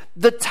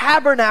 The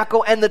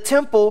tabernacle and the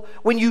temple,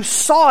 when you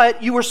saw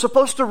it, you were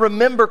supposed to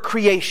remember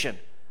creation.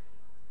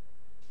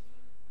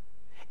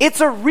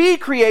 It's a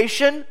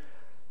recreation,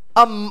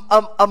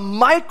 a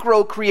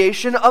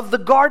micro-creation of the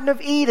Garden of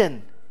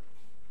Eden.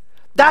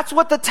 That's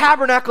what the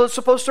tabernacle is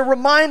supposed to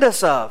remind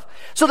us of.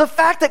 So the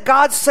fact that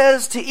God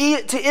says to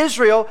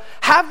Israel,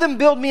 have them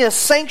build me a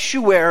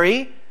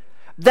sanctuary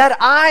that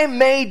I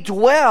may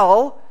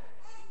dwell,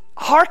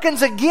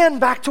 harkens again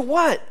back to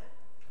what?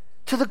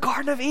 To the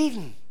Garden of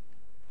Eden.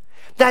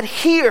 That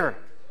here,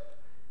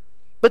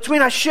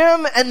 between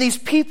Hashem and these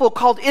people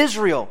called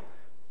Israel,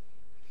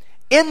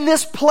 in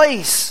this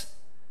place,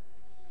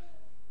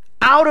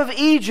 out of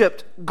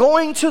Egypt,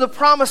 going to the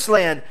promised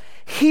land,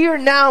 here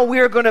now we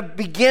are going to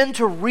begin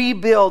to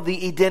rebuild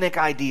the Edenic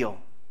ideal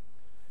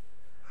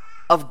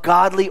of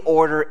godly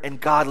order and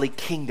godly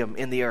kingdom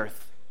in the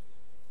earth.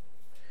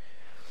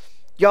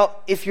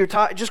 Y'all, if you're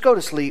tired, just go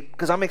to sleep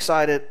because I'm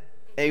excited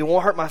and it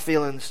won't hurt my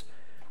feelings.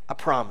 I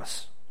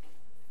promise.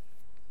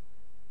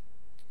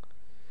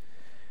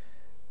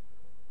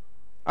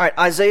 All right,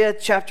 Isaiah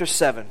chapter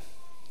 7.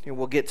 And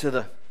we'll get to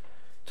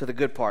the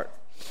good part.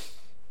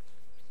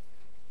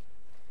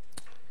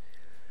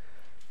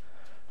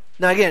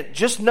 Now again,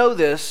 just know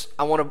this.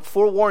 I want to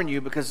forewarn you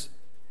because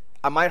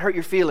I might hurt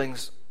your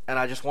feelings, and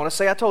I just want to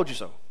say I told you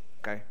so.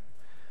 Okay?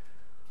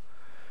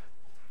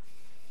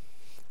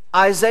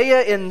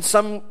 Isaiah in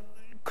some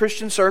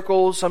Christian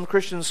circles, some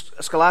Christian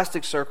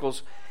scholastic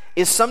circles,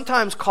 is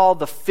sometimes called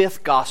the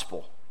 5th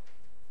gospel.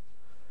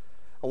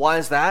 Why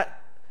is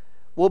that?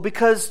 Well,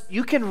 because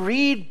you can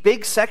read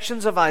big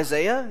sections of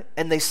Isaiah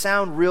and they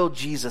sound real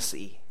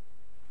Jesus-y.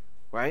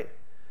 Right?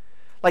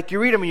 Like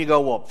you read them and you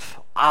go, well,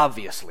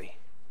 obviously.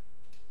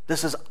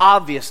 This is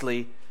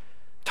obviously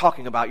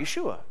talking about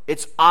Yeshua.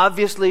 It's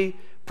obviously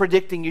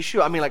predicting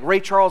Yeshua. I mean, like Ray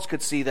Charles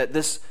could see that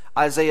this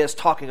Isaiah is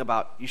talking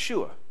about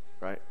Yeshua,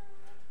 right?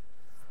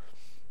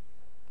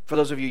 For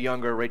those of you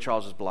younger, Ray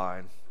Charles is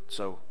blind,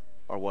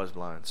 or was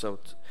blind. So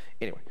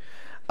anyway.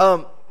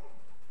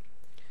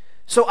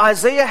 So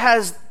Isaiah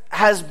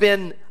has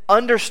been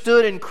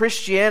understood in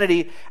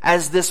Christianity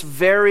as this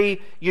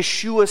very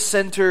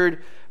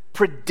Yeshua-centered,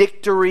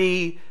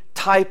 predictory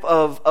type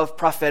of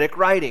prophetic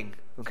writing,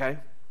 okay?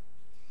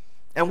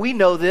 And we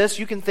know this.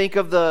 You can think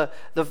of the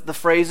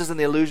phrases and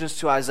the allusions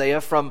to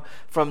Isaiah from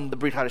the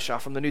Brit Hadashah,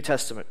 from the New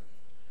Testament.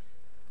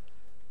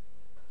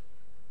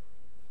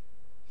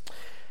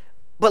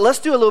 But let's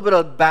do a little bit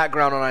of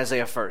background on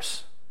Isaiah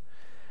first.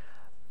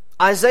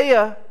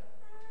 Isaiah,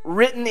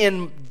 written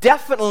in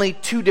definitely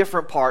 2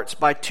 different parts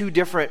by 2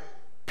 different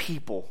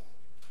people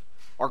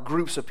or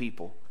groups of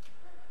people.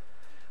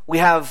 We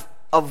have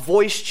a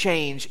voice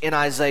change in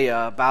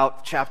Isaiah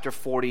about chapter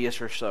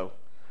 40-ish or so,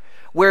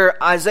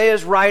 where Isaiah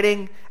is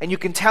writing, and you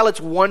can tell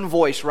it's one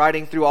voice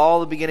writing through all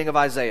the beginning of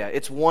Isaiah.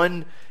 It's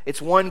one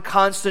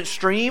constant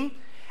stream,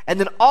 and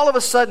then all of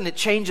a sudden it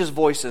changes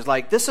voices.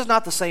 Like, this is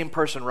not the same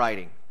person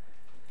writing.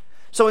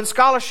 So in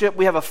scholarship,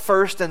 we have a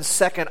first and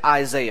second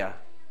Isaiah.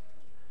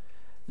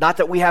 Not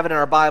that we have it in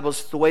our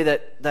Bibles, the way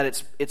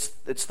that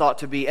it's thought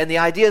to be. And the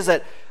idea is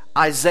that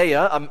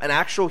Isaiah, an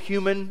actual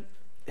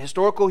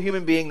historical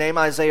human being named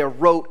Isaiah,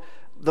 wrote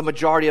the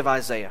majority of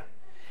Isaiah.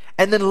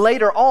 And then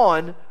later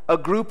on, a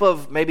group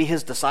of maybe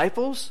his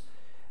disciples,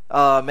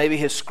 maybe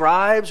his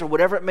scribes, or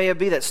whatever it may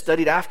be that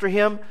studied after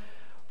him,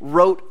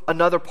 wrote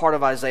another part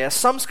of Isaiah.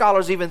 Some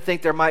scholars even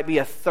think there might be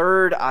a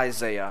third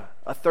Isaiah,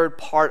 a third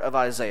part of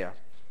Isaiah.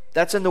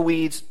 That's in the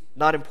weeds,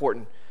 not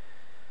important.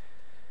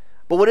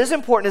 But what is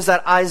important is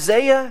that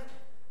Isaiah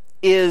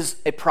is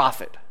a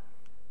prophet.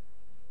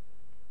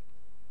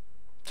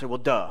 So, well,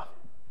 duh.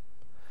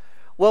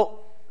 Well,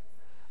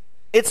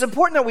 it's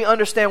important that we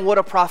understand what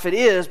a prophet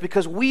is,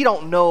 because we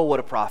don't know what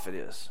a prophet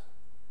is.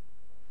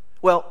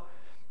 Well,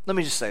 let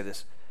me just say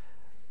this.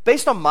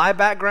 Based on my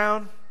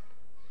background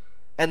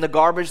and the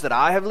garbage that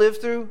I have lived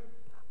through,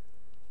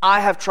 I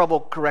have trouble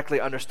correctly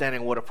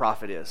understanding what a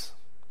prophet is.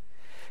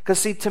 Because,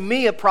 see, to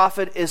me, a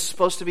prophet is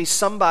supposed to be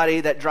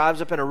somebody that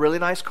drives up in a really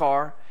nice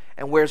car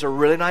and wears a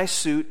really nice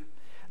suit,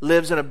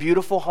 lives in a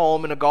beautiful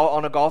home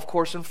on a golf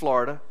course in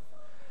Florida.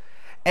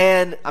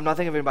 And I'm not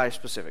thinking of anybody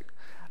specific.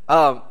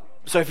 So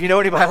if you know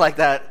anybody like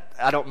that,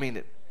 I don't mean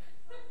it.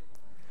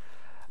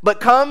 But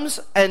comes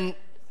and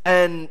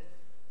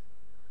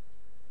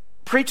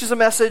preaches a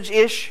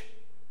message-ish.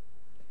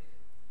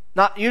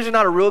 Usually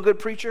not a real good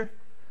preacher.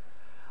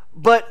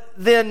 But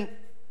then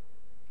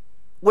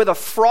with a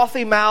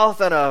frothy mouth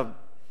and a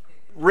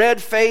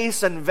red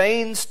face and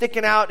veins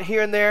sticking out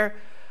here and there,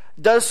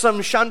 does some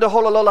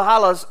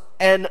shandaholololahalas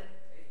and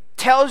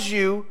tells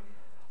you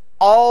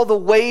all the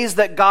ways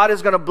that God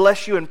is going to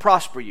bless you and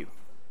prosper you.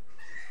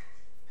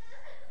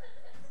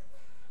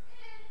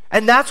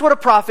 And that's what a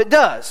prophet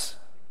does.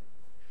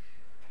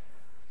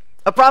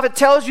 A prophet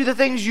tells you the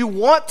things you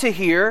want to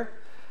hear.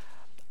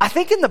 I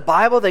think in the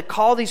Bible they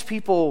call these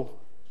people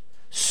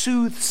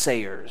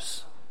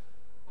soothsayers,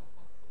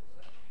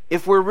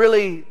 if we're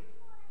really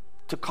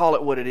to call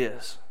it what it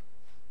is.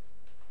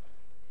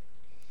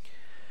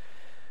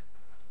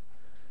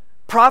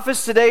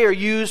 Prophets today are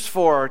used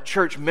for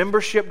church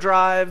membership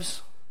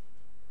drives.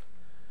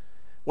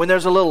 When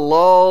there's a little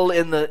lull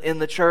in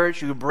the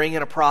church, you bring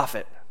in a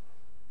prophet.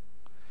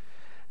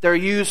 They're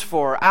used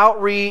for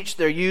outreach.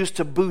 They're used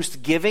to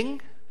boost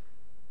giving.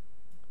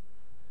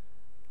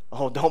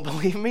 Oh, don't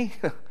believe me?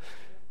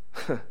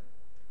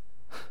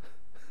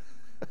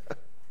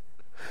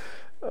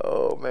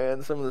 Oh,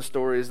 man, some of the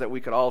stories that we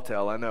could all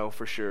tell, I know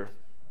for sure.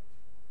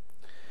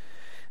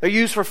 They're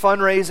used for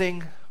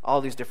fundraising,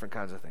 all these different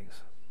kinds of things.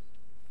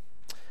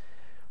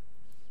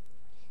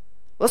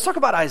 Let's talk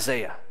about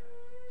Isaiah.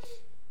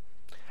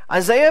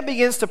 Isaiah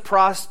begins to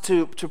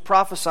prophesy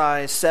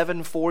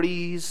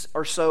 740s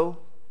or so,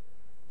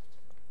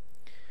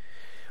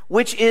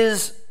 which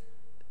is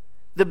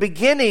the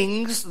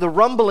beginnings, the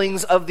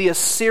rumblings of the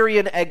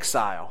Assyrian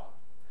exile.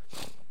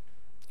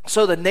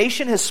 So the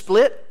nation has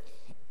split.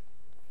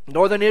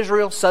 Northern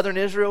Israel, southern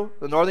Israel,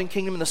 the northern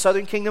kingdom and the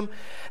southern kingdom.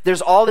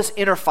 There's all this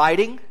inner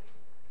fighting.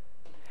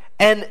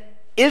 And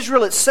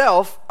Israel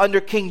itself, under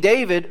King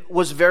David,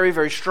 was very,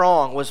 very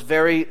strong, was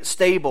very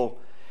stable.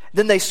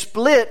 Then they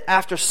split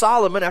after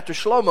Solomon, after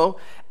Shlomo,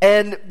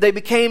 and they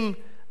became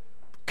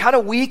kind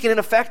of weak and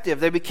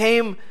ineffective. It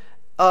became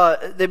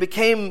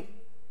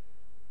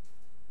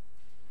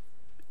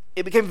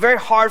very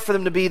hard for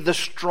them to be the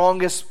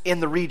strongest in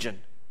the region.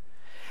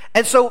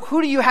 And so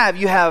who do you have?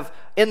 You have,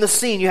 in the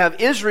scene, you have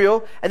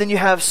Israel, and then you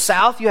have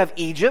south, you have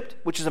Egypt,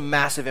 which is a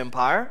massive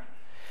empire.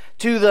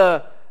 To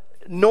the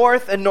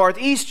north and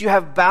northeast, you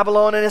have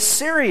Babylon and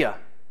Assyria.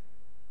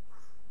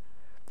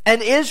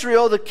 And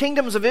Israel, the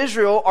kingdoms of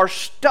Israel, are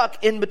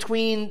stuck in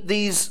between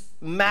these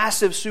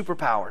massive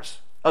superpowers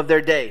of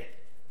their day.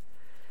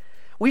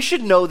 We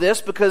should know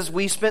this because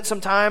we spent some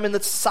time in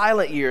the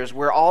silent years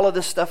where all of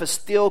this stuff is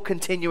still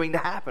continuing to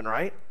happen,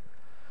 right?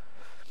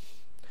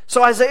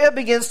 So Isaiah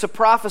begins to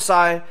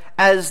prophesy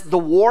as the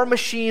war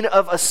machine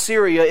of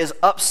Assyria is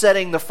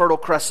upsetting the Fertile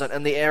Crescent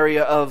and the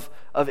area of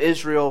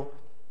Israel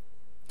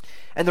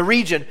and the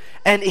region.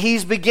 And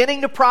he's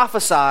beginning to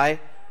prophesy,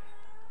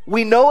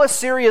 we know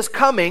Assyria is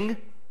coming.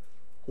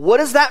 What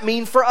does that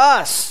mean for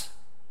us?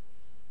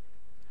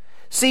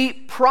 See,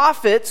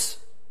 prophets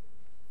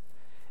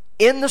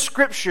in the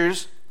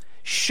scriptures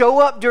show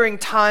up during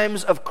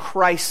times of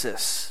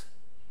crisis.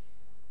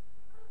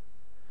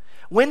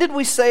 When did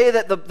we say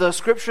that the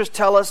scriptures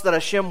tell us that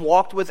Hashem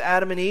walked with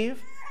Adam and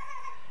Eve?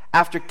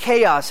 After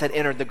chaos had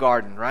entered the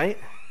garden, right?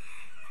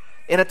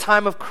 In a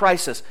time of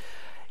crisis.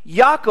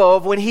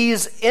 Yaakov, when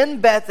he's in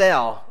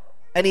Bethel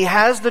and he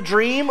has the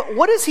dream,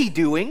 what is he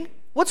doing?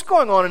 What's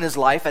going on in his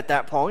life at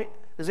that point?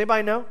 Does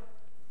anybody know?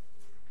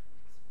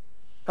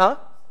 Huh?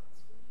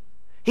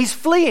 He's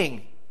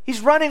fleeing.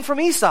 He's running from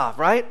Esau,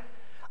 right?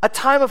 A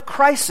time of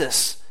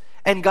crisis.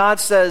 And God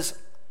says,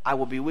 I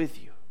will be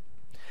with you.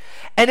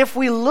 And if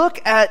we look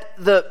at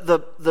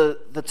the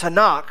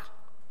Tanakh,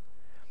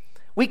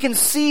 we can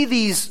see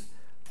these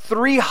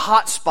three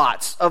hot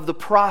spots of the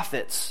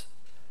prophets.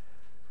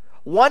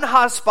 One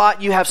hot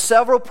spot, you have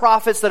several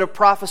prophets that are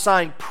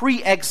prophesying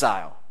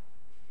pre-exile.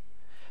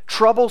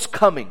 Trouble's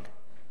coming.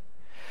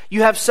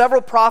 You have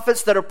several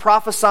prophets that are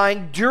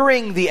prophesying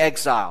during the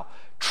exile.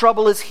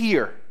 Trouble is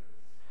here.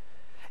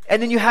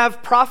 And then you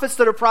have prophets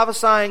that are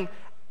prophesying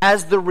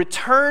as the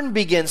return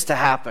begins to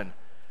happen.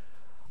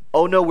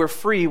 Oh no, we're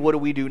free. What do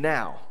we do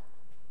now?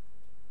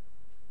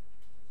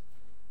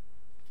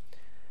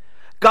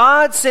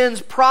 God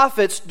sends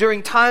prophets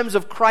during times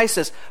of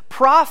crisis.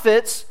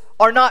 Prophets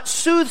are not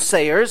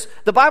soothsayers.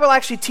 The Bible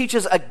actually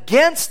teaches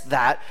against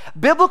that.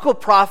 Biblical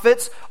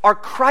prophets are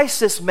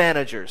crisis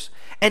managers.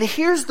 And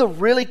here's the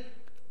really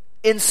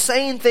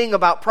insane thing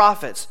about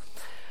prophets.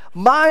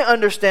 My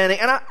understanding,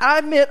 and I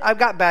admit I've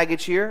got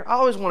baggage here. I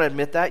always want to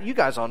admit that. You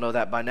guys all know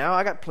that by now.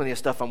 I got plenty of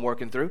stuff I'm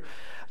working through.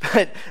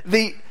 But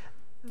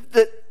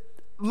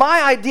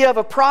my idea of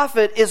a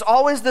prophet is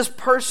always this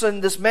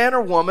person, this man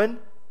or woman,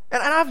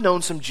 and I've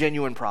known some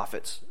genuine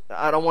prophets.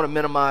 I don't want to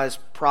minimize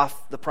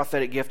the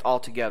prophetic gift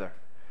altogether.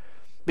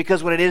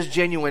 Because when it is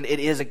genuine, it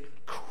is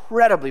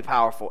incredibly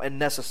powerful and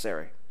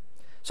necessary.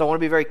 So I want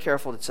to be very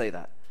careful to say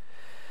that.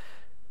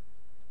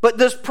 But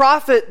this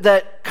prophet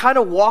that kind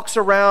of walks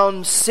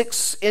around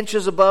 6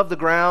 inches above the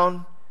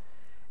ground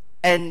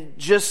and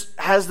just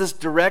has this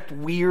direct,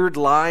 weird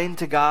line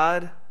to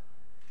God.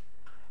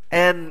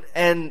 And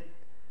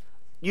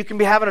you can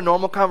be having a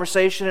normal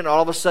conversation and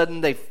all of a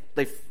sudden they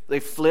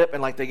flip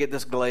and like they get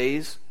this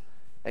glaze.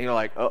 And you're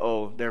like,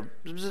 uh-oh,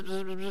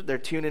 they're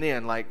tuning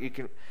in. Like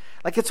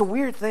it's a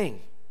weird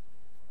thing.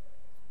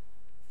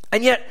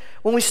 And yet,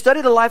 when we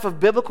study the life of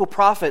biblical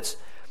prophets,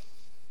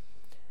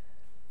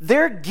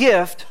 their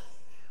gift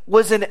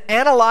was in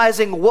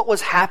analyzing what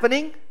was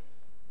happening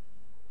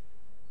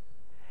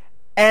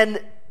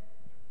and,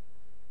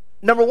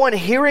 number one,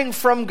 hearing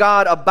from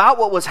God about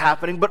what was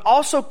happening, but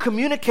also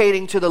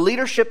communicating to the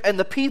leadership and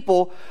the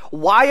people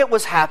why it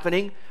was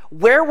happening,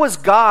 where was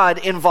God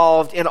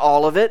involved in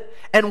all of it,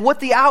 and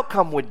what the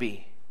outcome would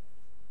be.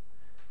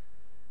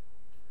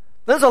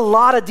 There's a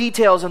lot of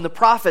details in the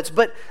prophets,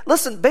 but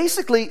listen,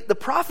 basically, the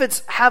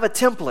prophets have a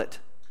template.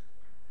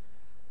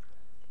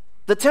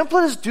 The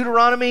template is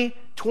Deuteronomy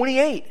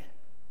 28.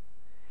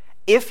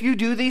 If you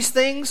do these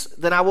things,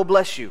 then I will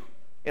bless you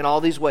in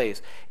all these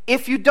ways.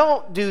 If you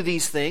don't do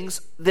these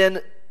things,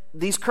 then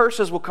these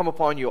curses will come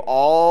upon you,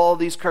 all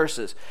these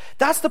curses.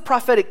 That's the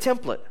prophetic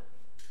template.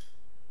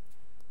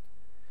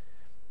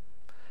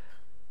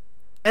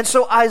 And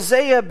so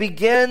Isaiah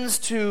begins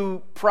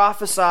to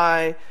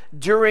prophesy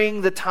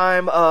during the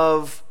time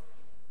of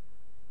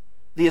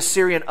the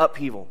Assyrian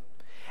upheaval.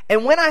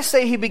 And when I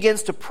say he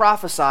begins to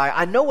prophesy,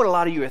 I know what a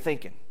lot of you are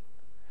thinking,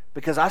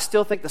 because I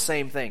still think the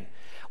same thing.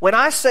 When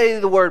I say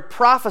the word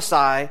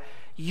prophesy,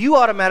 you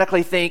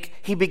automatically think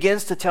he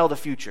begins to tell the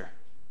future.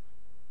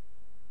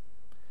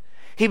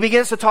 He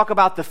begins to talk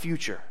about the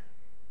future.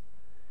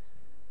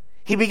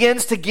 He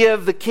begins to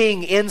give the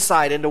king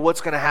insight into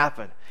what's going to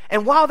happen.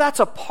 And while that's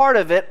a part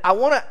of it, I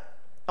want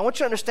you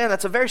to understand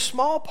that's a very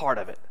small part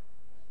of it.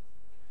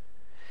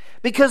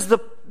 Because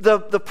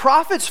the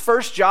prophet's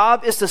first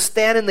job is to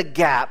stand in the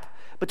gap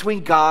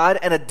between God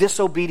and a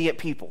disobedient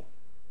people.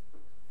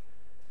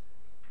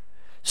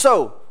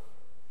 So,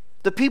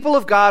 the people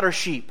of God are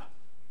sheep.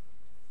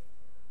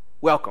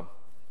 Welcome.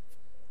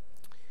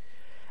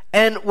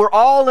 And we're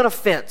all in a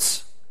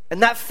fence.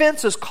 And that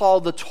fence is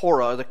called the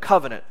Torah, or the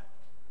covenant.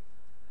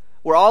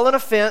 We're all in a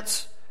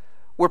fence.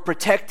 We're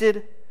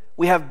protected.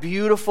 We have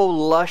beautiful,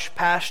 lush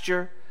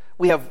pasture.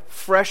 We have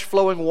fresh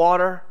flowing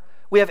water.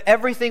 We have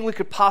everything we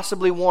could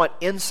possibly want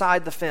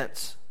inside the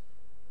fence.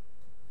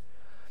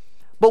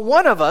 But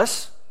one of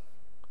us,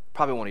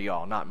 probably one of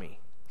y'all, not me,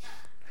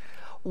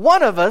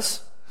 one of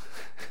us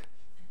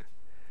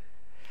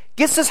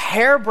gets this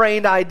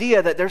harebrained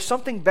idea that there's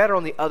something better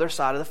on the other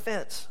side of the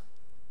fence.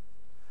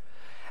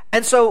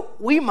 And so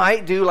we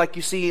might do like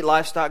you see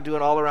livestock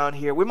doing all around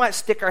here. We might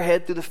stick our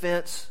head through the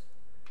fence.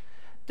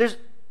 There's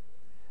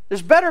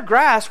better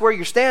grass where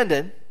you're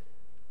standing,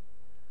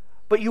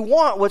 but you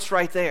want what's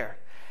right there.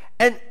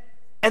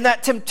 And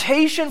that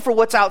temptation for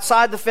what's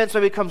outside the fence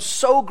may become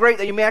so great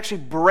that you may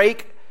actually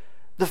break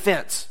the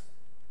fence.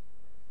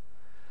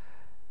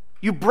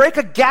 You break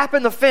a gap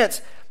in the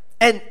fence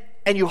and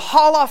you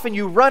haul off and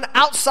you run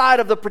outside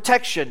of the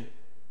protection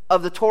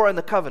of the Torah and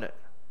the covenant.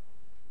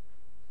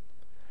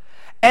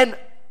 And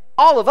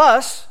all of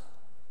us,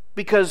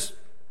 because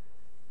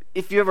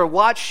if you ever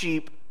watch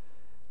sheep,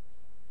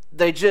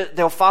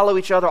 they'll follow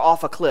each other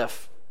off a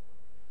cliff.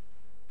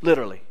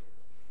 Literally.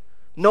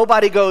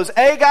 Nobody goes,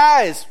 hey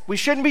guys, we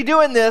shouldn't be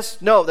doing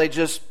this. No, they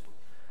just,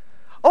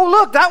 oh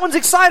look, that one's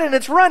excited and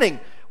it's running.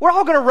 We're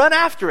all going to run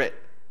after it.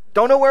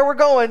 Don't know where we're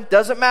going,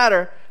 doesn't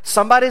matter.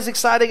 Somebody's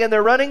excited and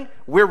they're running,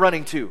 we're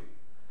running too.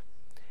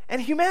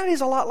 And humanity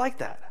is a lot like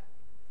that.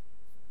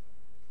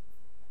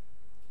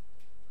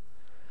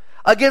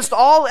 Against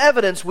all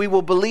evidence, we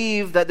will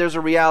believe that there's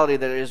a reality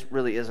that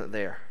really isn't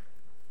there.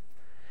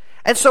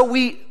 And so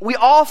we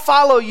all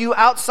follow you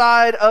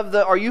outside of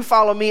or you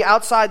follow me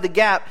outside the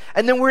gap,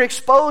 and then we're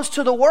exposed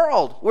to the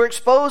world. We're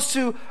exposed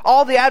to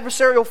all the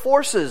adversarial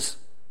forces.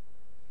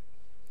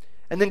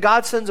 And then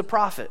God sends a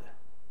prophet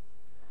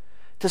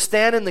to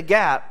stand in the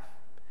gap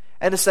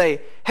and to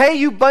say, hey,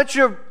 you bunch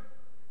of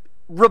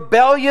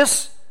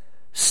rebellious,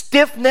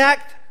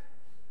 stiff-necked,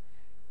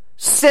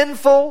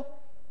 sinful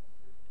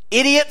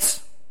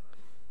idiots,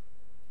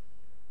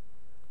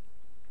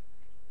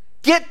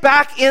 get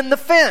back in the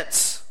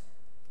fence.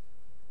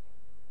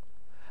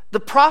 The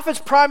prophet's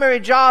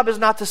primary job is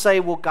not to say,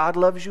 well, God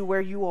loves you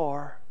where you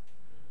are.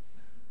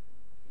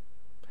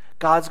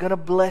 God's going to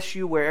bless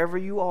you wherever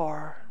you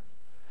are.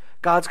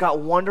 God's got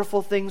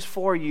wonderful things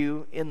for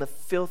you in the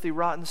filthy,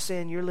 rotten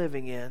sin you're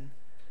living in.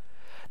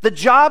 The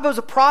job as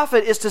a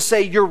prophet is to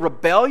say, you're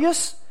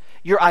rebellious,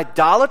 you're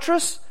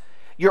idolatrous,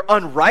 you're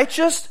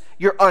unrighteous,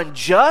 you're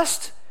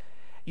unjust.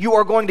 You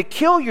are going to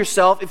kill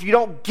yourself if you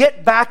don't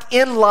get back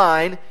in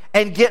line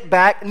and get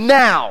back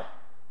now.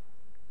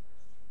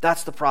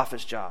 That's the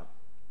prophet's job.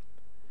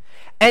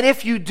 And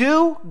if you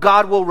do,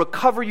 God will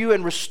recover you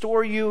and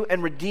restore you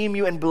and redeem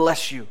you and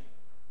bless you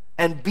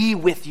and be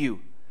with you.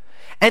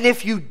 And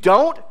if you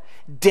don't,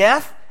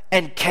 death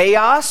and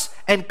chaos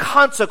and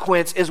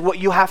consequence is what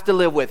you have to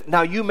live with.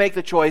 Now you make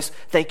the choice.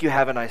 Thank you.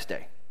 Have a nice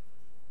day.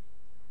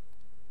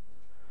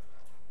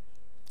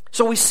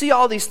 So we see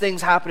all these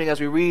things happening as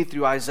we read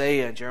through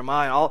Isaiah and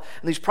Jeremiah and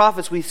these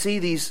prophets. We see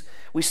these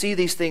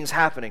things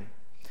happening.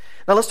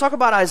 Now let's talk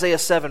about Isaiah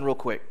 7 real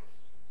quick.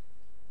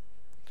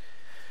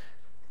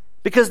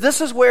 Because this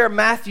is where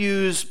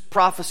Matthew's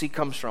prophecy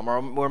comes from, or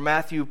where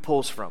Matthew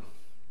pulls from,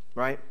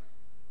 right?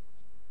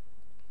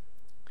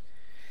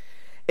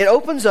 It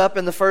opens up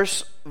in the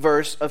first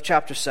verse of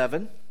chapter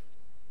 7.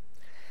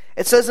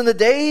 It says, in the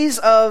days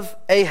of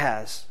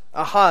Ahaz,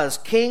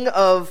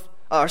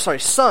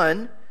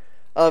 son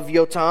of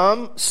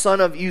Jotham,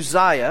 son of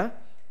Uzziah,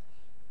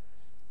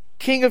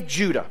 king of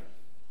Judah.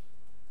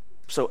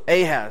 So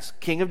Ahaz,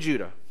 king of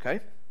Judah, okay?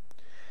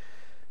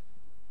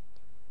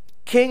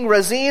 King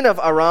Rezin of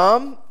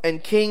Aram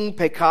and King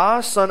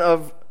Pekah, son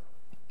of,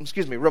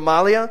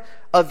 Remaliah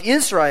of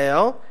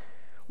Israel,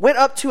 went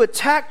up to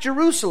attack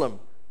Jerusalem,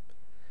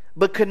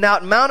 but could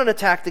not mount an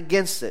attack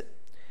against it.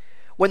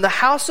 When the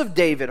house of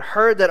David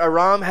heard that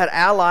Aram had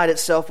allied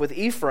itself with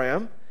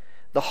Ephraim,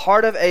 the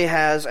heart of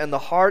Ahaz and the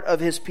heart of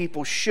his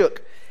people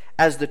shook,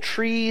 as the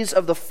trees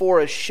of the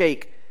forest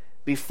shake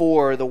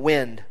before the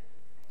wind.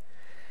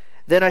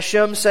 Then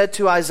Hashem said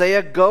to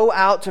Isaiah, go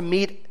out to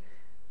meet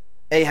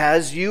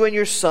Ahaz, you and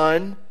your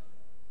son,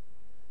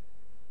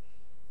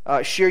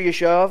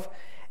 Shear-Yashub,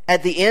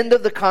 at the end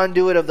of the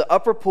conduit of the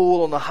upper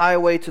pool on the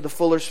highway to the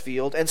fuller's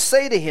field, and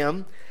say to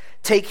him,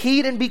 take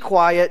heed and be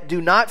quiet,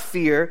 do not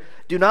fear,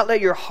 do not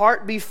let your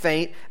heart be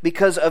faint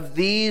because of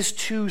these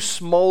two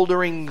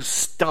smoldering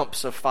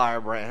stumps of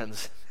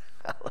firebrands.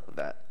 I love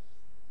that.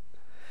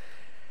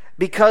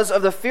 Because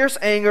of the fierce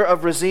anger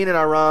of Rezin and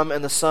Aram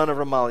and the son of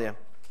Remaliah.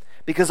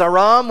 Because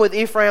Aram with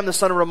Ephraim the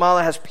son of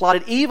Remaliah has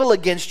plotted evil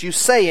against you,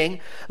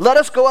 saying, let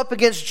us go up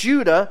against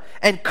Judah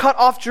and cut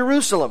off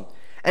Jerusalem,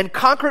 and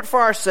conquer it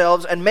for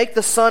ourselves, and make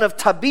the son of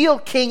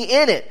Tabeel king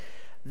in it.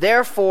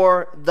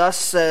 Therefore, thus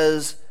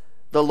says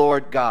the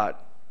Lord God.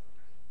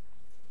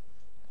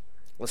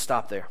 Let's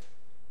stop there.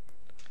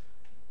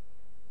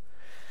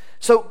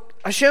 So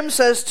Hashem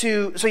says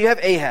so you have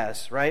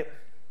Ahaz, right?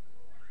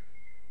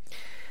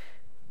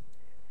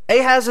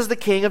 Ahaz is the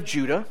king of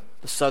Judah,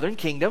 the southern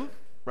kingdom,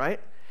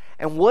 right?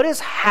 And what is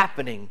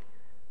happening?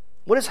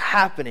 What is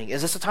happening?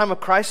 Is this a time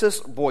of crisis?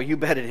 Boy, you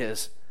bet it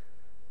is.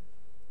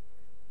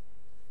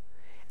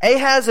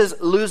 Ahaz is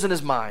losing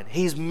his mind.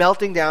 He's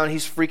melting down.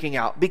 He's freaking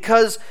out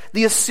because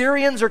the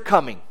Assyrians are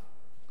coming,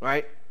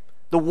 right?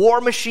 The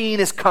war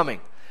machine is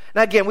coming.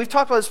 Now again, we've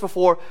talked about this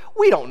before.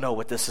 We don't know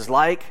what this is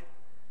like.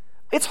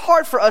 It's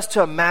hard for us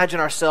to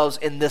imagine ourselves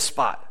in this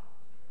spot.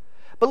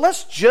 But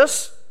let's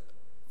just,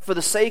 for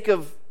the sake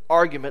of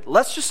argument,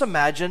 let's just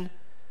imagine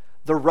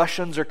the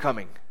Russians are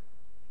coming.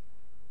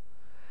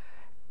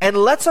 And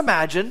let's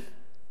imagine,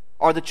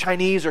 or the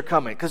Chinese are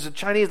coming, because the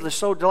Chinese,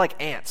 they're like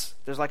ants.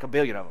 There's like a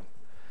billion of them.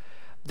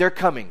 They're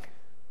coming.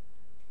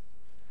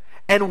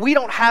 And we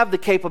don't have the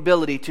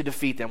capability to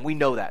defeat them. We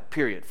know that,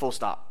 period, full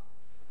stop.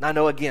 Now I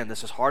know, again,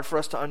 this is hard for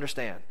us to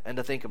understand and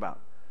to think about.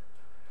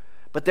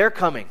 But they're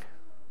coming.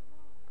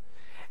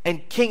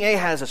 And King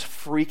Ahaz is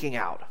freaking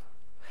out.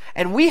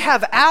 And we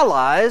have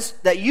allies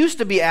that used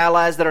to be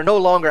allies that are no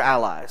longer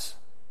allies.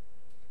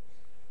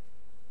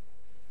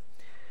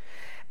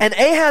 And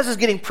Ahaz is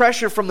getting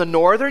pressure from the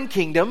northern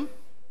kingdom,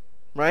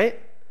 right?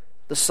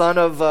 The son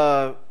of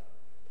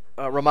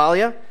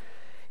Remaliah.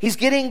 He's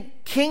getting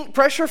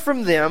pressure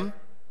from them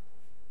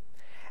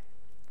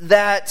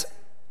that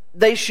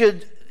he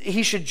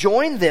should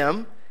join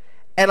them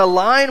and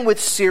align with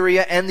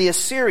Syria and the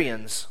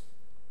Assyrians.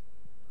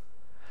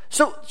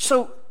 So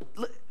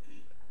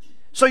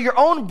your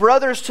own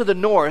brothers to the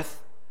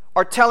north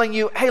are telling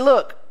you, hey,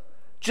 look,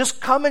 Just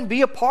come and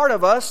be a part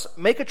of us,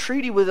 make a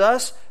treaty with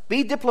us,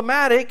 be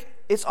diplomatic.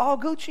 It's all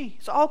Gucci.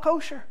 It's all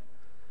kosher.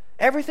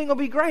 Everything will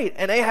be great.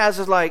 And Ahaz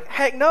is like,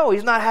 heck no,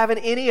 he's not having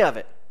any of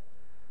it.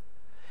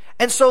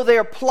 And so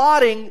they're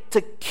plotting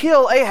to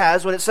kill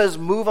Ahaz when it says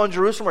move on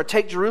Jerusalem or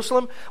take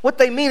Jerusalem. What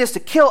they mean is to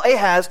kill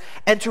Ahaz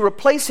and to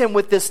replace him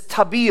with this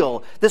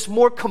Tabeel, this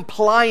more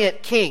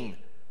compliant king.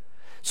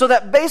 So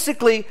that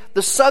basically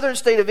the southern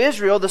state of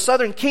Israel, the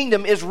southern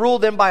kingdom, is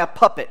ruled in by a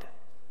puppet.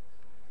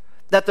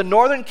 That the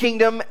northern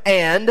kingdom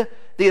and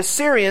the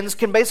Assyrians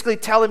can basically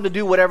tell him to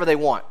do whatever they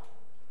want.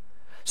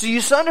 So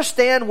you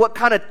understand what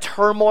kind of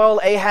turmoil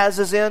Ahaz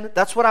is in?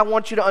 That's what I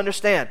want you to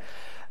understand.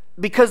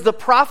 Because the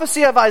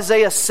prophecy of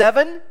Isaiah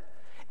 7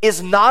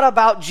 is not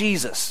about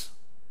Jesus.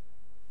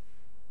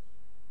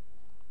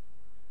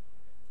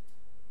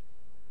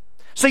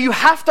 So you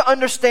have to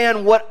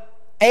understand what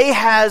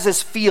Ahaz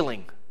is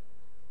feeling.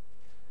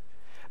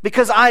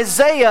 Because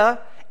Isaiah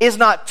is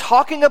not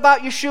talking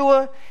about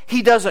Yeshua.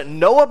 He doesn't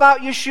know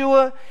about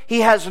Yeshua. He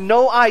has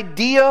no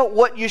idea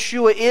what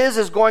Yeshua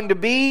is going to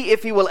be,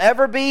 if he will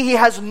ever be. He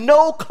has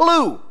no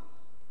clue.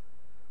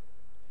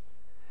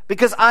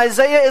 Because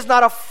Isaiah is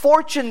not a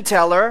fortune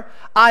teller.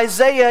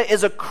 Isaiah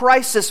is a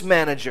crisis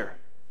manager.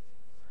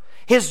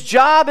 His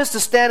job is to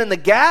stand in the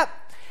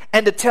gap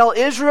and to tell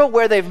Israel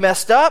where they've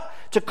messed up,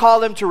 to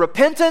call them to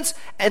repentance,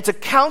 and to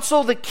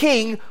counsel the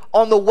king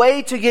on the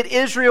way to get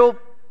Israel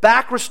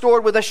back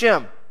restored with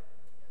Hashem.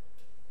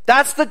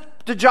 That's the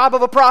job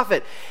of a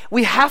prophet.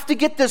 We have to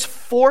get this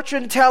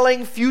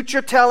fortune-telling,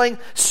 future-telling,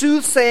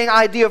 soothsaying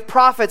idea of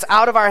prophets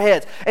out of our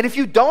heads. And if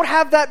you don't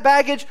have that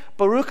baggage,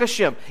 Baruch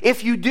Hashem.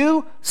 If you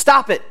do,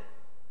 stop it.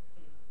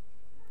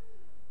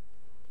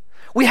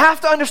 We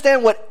have to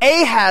understand what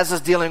Ahaz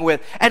is dealing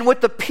with and what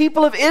the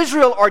people of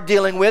Israel are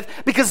dealing with,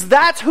 because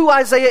that's who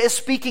Isaiah is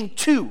speaking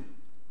to.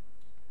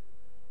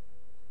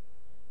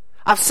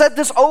 I've said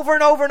this over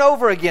and over and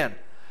over again.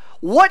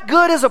 What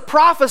good is a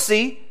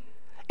prophecy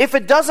if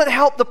it doesn't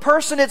help the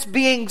person it's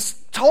being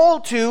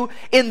told to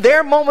in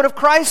their moment of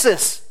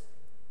crisis?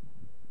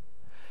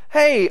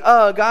 Hey,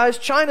 guys,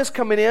 China's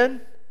coming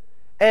in,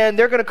 and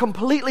they're going to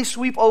completely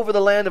sweep over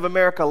the land of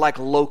America like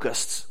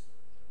locusts.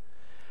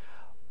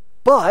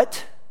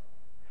 But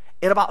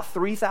in about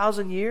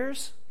 3,000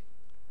 years,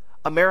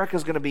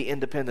 America's going to be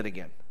independent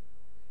again.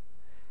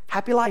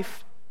 Happy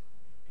life.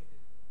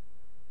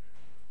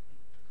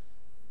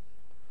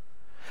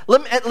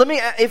 Let me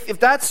if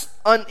that's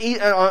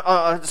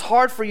it's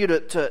hard for you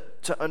to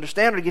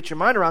understand or to get your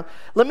mind around,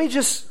 let me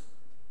just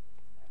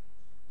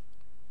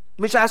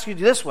ask you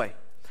this way.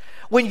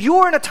 When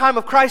you're in a time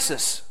of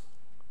crisis,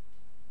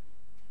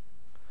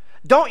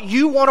 don't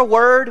you want a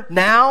word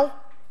now?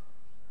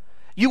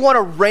 You want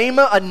a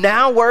rhema, a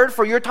now word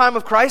for your time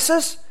of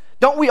crisis?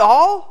 Don't we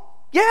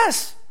all?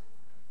 Yes.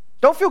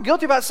 Don't feel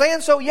guilty about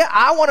saying so. Yeah,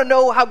 I want to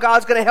know how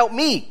God's going to help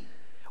me.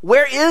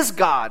 Where is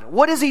God?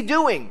 What is He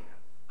doing?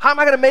 How am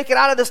I going to make it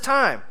out of this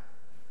time?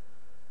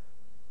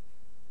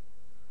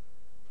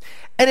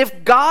 And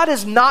if God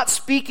is not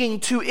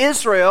speaking to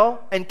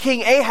Israel and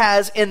King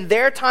Ahaz in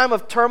their time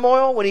of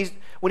turmoil,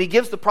 when he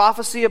gives the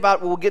prophecy about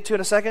what we'll get to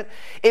in a second,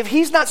 if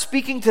He's not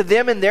speaking to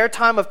them in their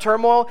time of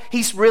turmoil,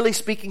 He's really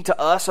speaking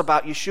to us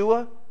about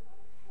Yeshua.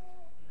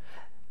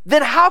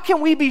 Then how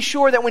can we be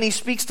sure that when He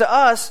speaks to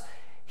us,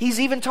 He's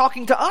even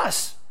talking to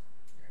us?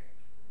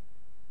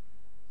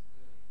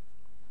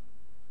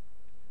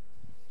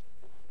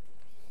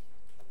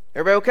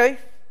 Everybody okay?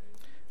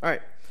 All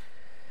right.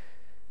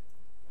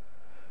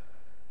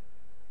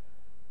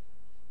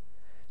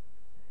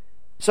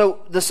 So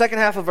the second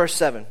half of verse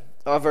 7,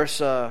 verse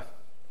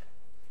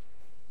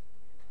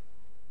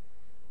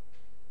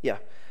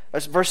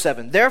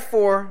 7.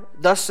 Therefore,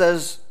 thus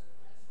says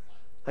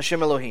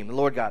Hashem Elohim, the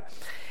Lord God,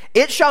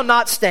 it shall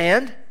not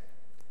stand,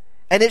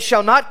 and it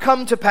shall not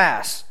come to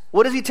pass.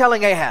 What is He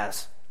telling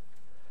Ahaz?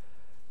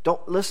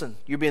 Don't listen.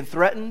 You're being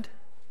threatened.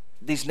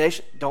 These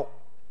nations, don't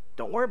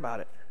worry about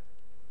it.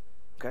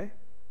 Okay?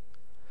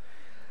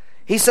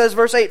 He says,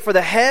 verse 8, for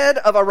the head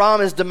of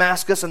Aram is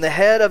Damascus, and the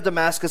head of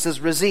Damascus is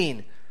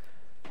Rezin.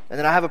 And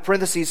then I have a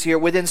parenthesis here.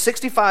 Within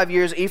 65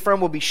 years, Ephraim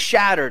will be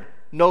shattered,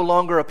 no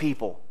longer a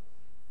people.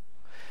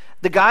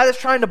 The guy that's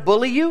trying to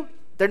bully you,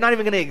 they're not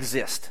even going to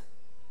exist.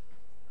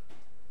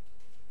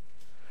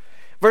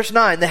 Verse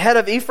 9, the head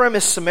of Ephraim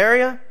is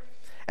Samaria,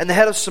 and the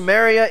head of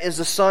Samaria is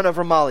the son of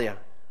Remaliah,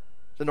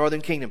 the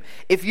northern kingdom.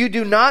 If you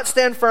do not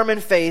stand firm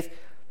in faith,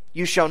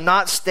 you shall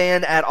not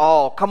stand at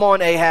all. Come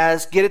on,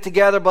 Ahaz, get it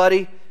together,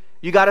 buddy.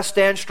 You got to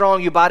stand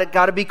strong. You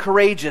got to be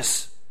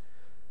courageous.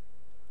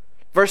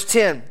 Verse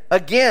 10,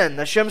 again,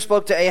 Hashem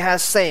spoke to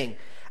Ahaz, saying,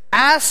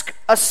 ask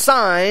a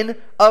sign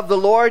of the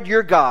Lord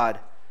your God.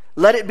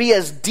 Let it be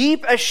as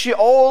deep as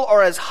Sheol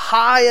or as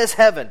high as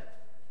heaven.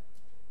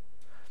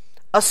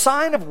 A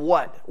sign of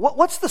what?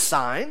 What's the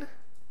sign?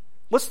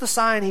 What's the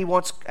sign he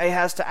wants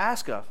Ahaz to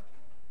ask of?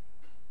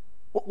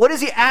 What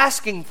is he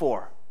asking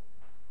for?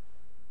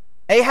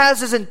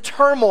 Ahaz is in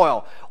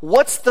turmoil.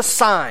 What's the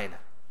sign?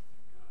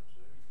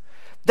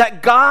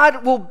 That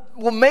God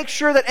will make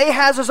sure that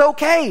Ahaz is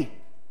okay.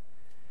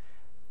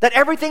 that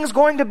everything's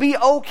going to be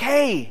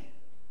okay.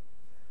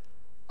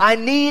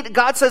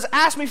 God says,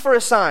 ask me for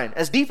a sign,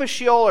 as deep as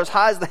Sheol or as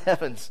high as the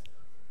heavens.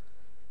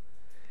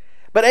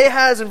 But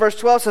Ahaz in verse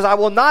 12 says, I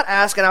will not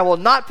ask and I will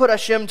not put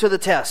Hashem to the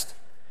test.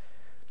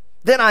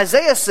 Then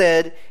Isaiah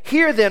said,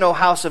 hear then, O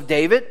house of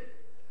David.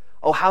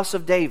 O house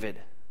of David.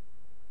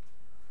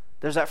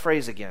 There's that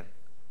phrase again.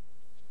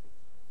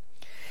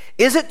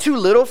 Is it too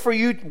little for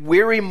you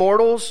weary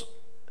mortals,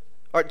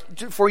 or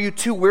for you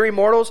two weary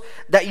mortals,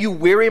 that you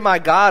weary my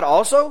God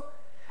also?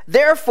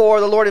 Therefore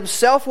the Lord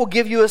himself will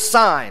give you a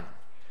sign.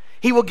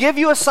 He will give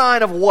you a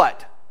sign of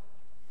what?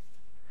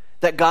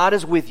 That God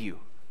is with you.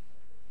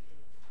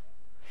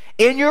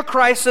 In your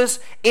crisis,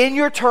 in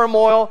your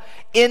turmoil,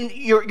 in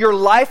your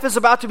life is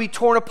about to be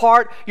torn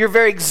apart, your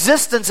very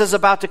existence is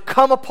about to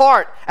come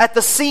apart at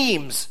the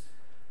seams.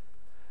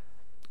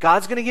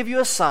 God's going to give you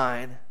a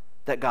sign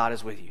that God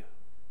is with you.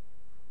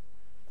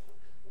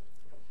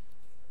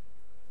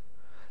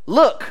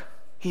 Look,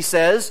 he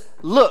says,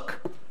 look,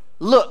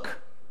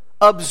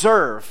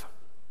 observe.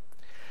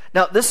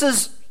 Now, this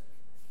is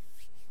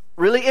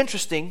really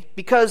interesting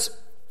because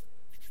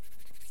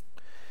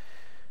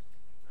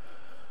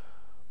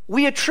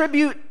we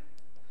attribute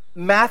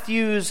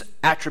Matthew's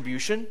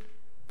attribution,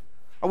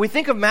 or we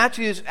think of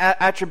Matthew's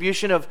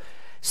attribution of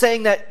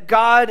saying that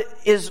God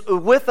is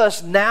with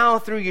us now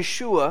through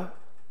Yeshua.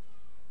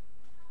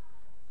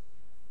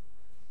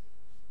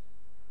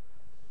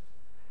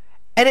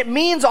 And it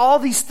means all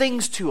these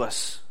things to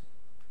us.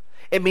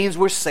 It means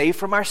we're saved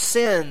from our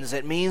sins.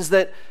 It means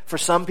that for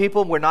some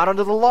people we're not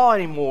under the law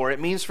anymore. It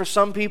means for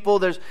some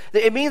people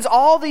it means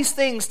all these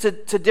things to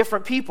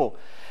different people.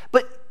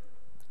 But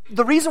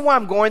the reason why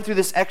I'm going through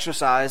this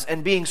exercise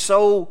and being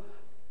so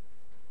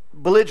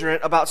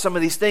belligerent about some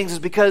of these things is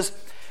because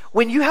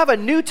when you have a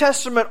New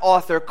Testament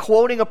author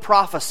quoting a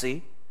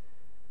prophecy,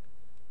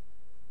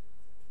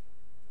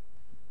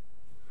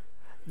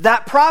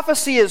 that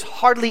prophecy is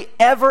hardly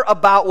ever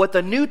about what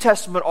the New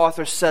Testament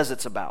author says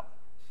it's about.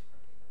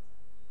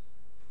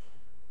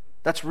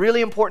 That's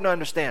really important to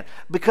understand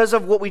because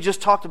of what we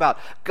just talked about.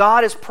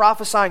 God is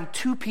prophesying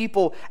to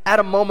people at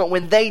a moment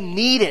when they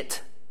need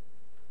it.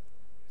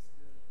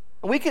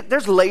 And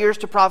there's layers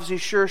to prophecy,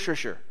 sure.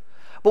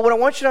 But what I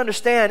want you to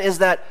understand is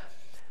that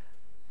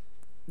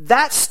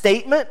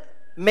statement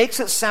makes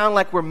it sound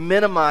like we're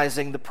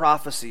minimizing the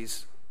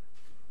prophecies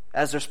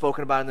as they're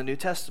spoken about in the New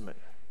Testament.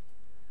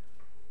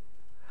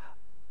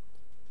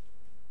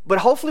 But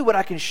hopefully what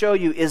I can show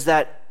you is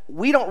that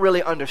we don't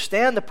really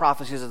understand the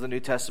prophecies of the New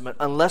Testament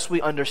unless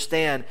we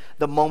understand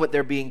the moment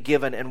they're being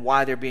given and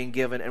why they're being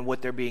given and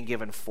what they're being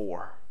given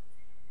for.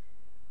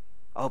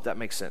 I hope that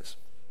makes sense.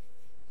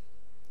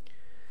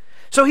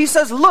 So he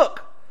says,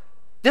 look,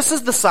 this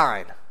is the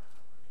sign.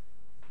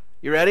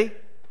 You ready?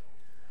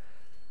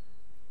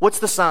 What's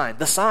the sign?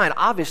 The sign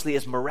obviously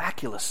is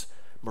miraculous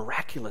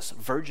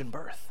virgin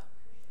birth.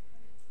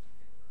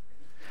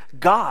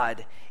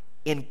 God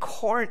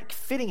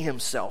fitting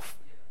himself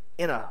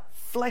in a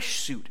flesh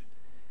suit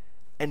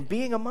and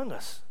being among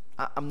us.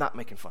 I'm not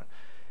making fun.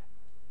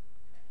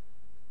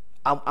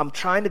 I'm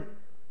trying to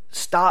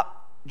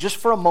stop just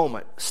for a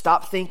moment.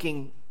 Stop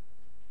thinking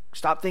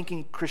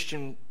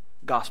Christian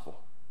gospel.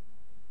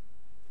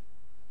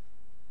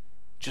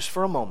 Just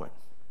for a moment.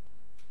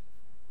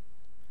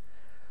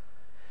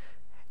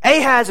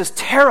 Ahaz is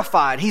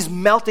terrified. He's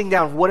melting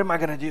down. What am I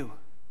going to do?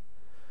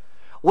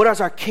 What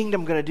is our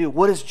kingdom going to do?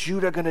 What is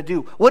Judah going to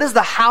do? What is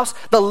the house,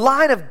 the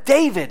line of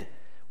David?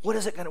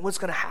 What's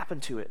going to happen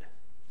to it?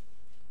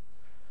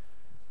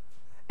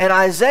 And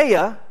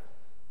Isaiah,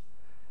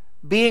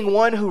 being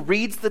one who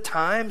reads the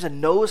times and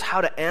knows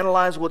how to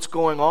analyze what's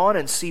going on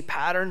and see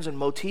patterns and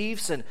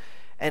motifs and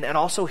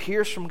also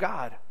hears from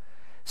God,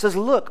 says,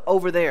 look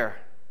over there.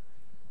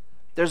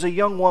 There's a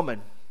young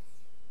woman.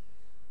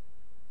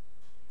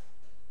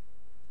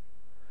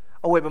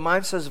 Oh wait, but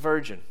mine says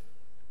virgin.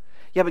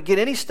 Yeah, but get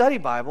any study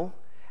Bible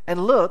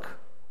and look,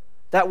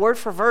 that word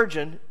for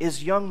virgin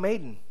is young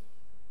maiden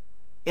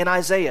in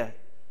Isaiah.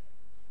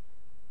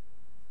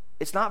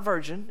 It's not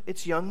virgin,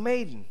 it's young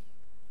maiden.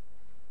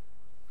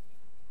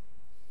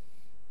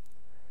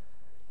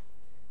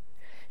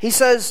 He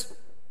says,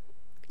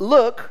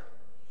 look,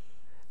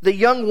 the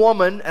young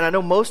woman, and I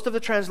know most of the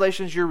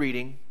translations you're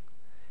reading,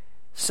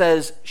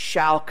 says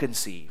shall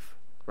conceive,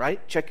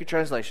 right? Check your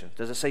translation.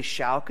 Does it say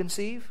shall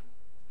conceive?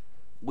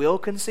 Will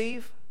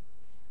conceive?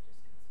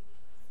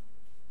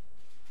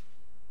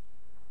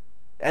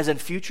 As in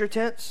future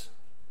tense?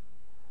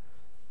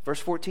 Verse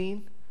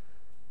 14?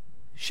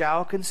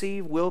 Shall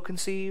conceive, will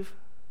conceive.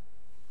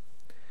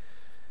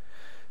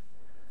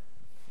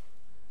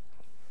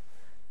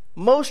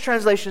 Most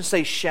translations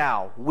say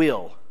shall,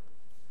 will,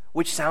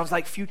 which sounds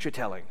like future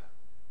telling.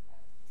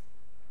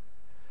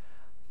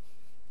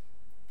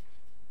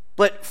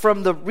 But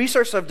from the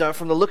research I've done,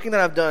 from the looking that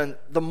I've done,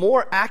 the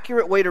more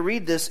accurate way to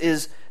read this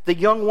is the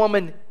young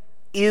woman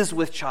is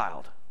with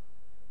child.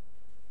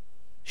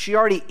 She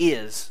already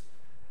is.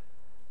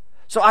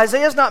 So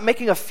Isaiah's not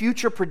making a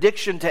future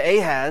prediction to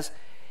Ahaz.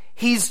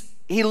 He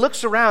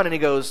looks around and he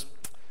goes,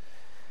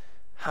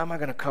 how am I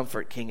going to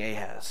comfort King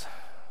Ahaz?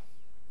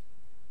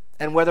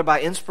 And whether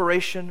by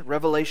inspiration,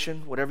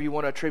 revelation, whatever you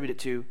want to attribute it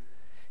to,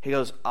 he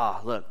goes,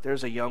 look,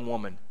 there's a young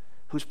woman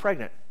who's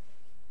pregnant.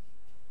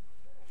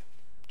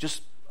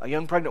 Just a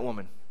young pregnant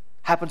woman.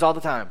 Happens all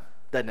the time,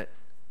 doesn't it?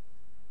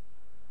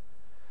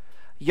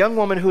 Young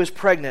woman who is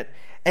pregnant,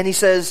 and he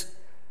says,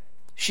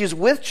 she is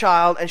with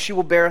child, and she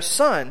will bear a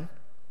son,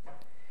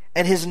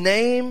 and his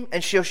name,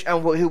 and he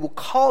will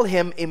call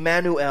him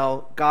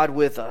Emmanuel, God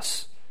with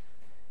us.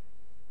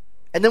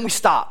 And then we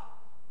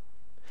stop.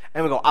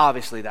 And we go,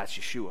 obviously that's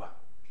Yeshua.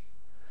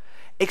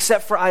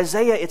 Except for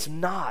Isaiah, it's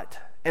not.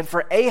 And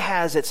for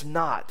Ahaz, it's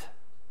not.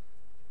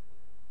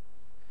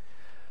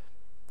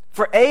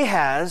 For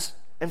Ahaz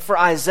and for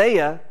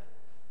Isaiah,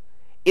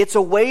 it's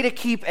a way to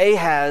keep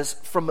Ahaz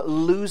from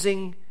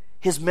losing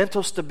his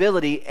mental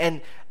stability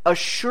and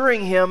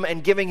assuring him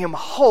and giving him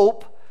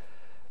hope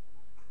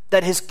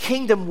that his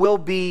kingdom will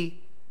be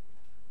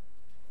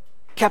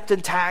kept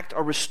intact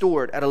or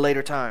restored at a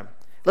later time.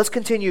 Let's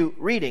continue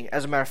reading,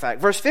 as a matter of fact.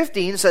 Verse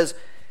 15 says,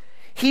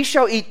 he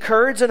shall eat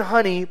curds and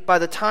honey by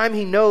the time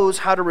he knows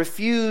how to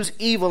refuse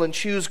evil and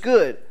choose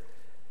good.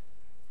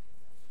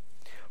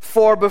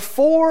 For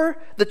before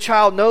the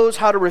child knows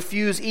how to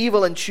refuse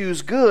evil and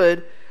choose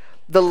good,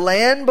 the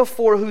land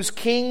before whose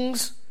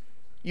kings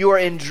you are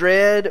in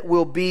dread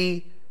will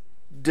be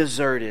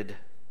deserted.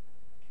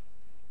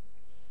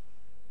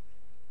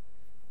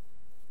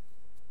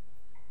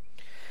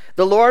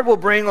 The Lord will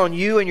bring on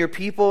you and your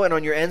people and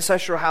on your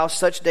ancestral house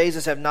such days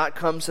as have not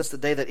come since the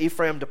day that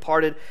Ephraim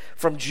departed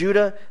from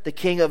Judah, the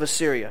king of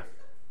Assyria.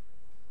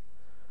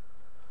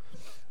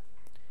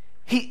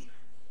 He's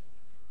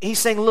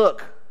saying,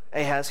 look,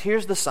 Ahaz,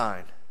 here's the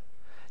sign.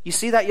 You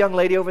see that young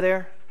lady over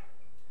there?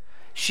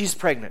 She's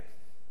pregnant.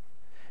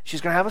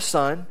 She's going to have a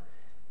son,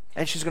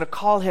 and she's going to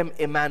call him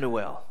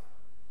Emmanuel,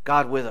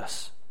 God with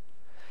us.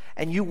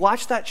 And you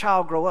watch that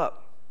child grow up.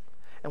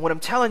 And what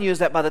I'm telling you is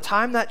that by the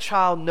time that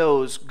child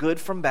knows good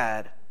from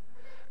bad,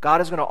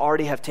 God is going to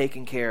already have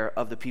taken care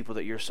of the people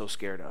that you're so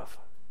scared of.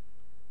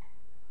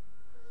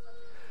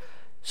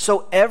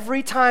 So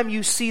every time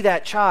you see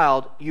that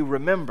child, you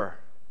remember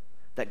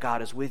that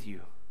God is with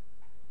you.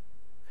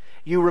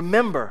 You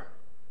remember.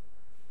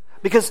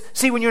 Because,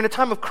 see, when you're in a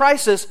time of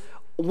crisis,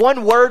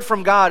 one word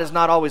from God is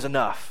not always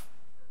enough.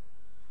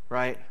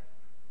 Right?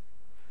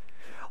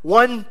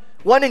 One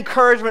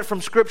encouragement from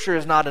Scripture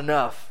is not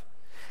enough.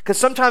 Because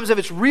sometimes if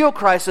it's real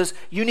crisis,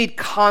 you need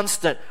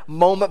constant,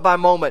 moment by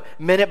moment,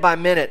 minute by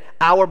minute,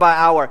 hour by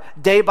hour,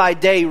 day by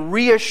day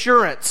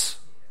reassurance.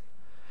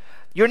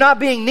 You're not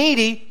being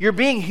needy, you're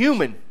being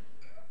human.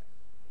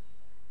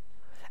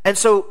 And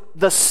so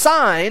the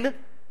sign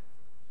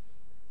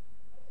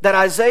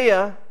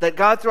that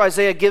God through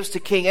Isaiah gives to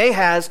King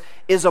Ahaz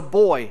is a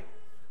boy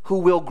who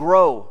will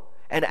grow.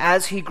 And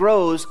as he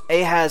grows,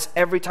 Ahaz,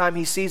 every time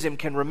he sees him,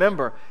 can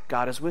remember,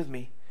 God is with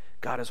me,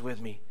 God is with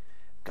me,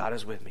 God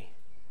is with me.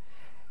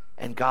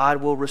 And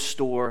God will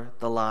restore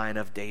the line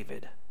of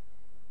David.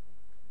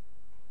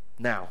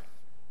 Now,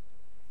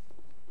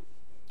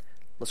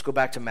 let's go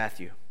back to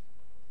Matthew.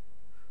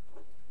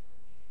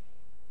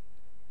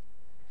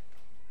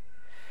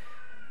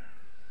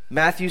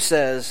 Matthew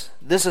says,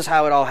 this is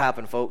how it all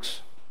happened, folks.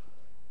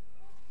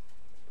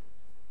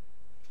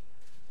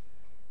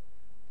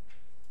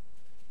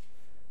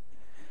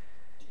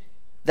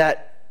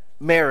 That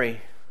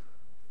Mary,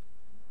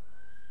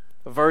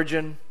 a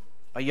virgin,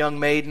 a young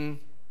maiden,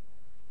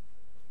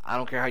 I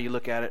don't care how you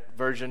look at it,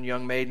 virgin,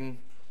 young maiden,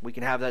 we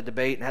can have that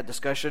debate and that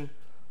discussion.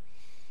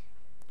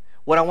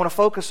 What I want to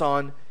focus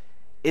on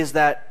is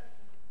that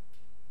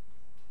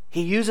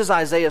he uses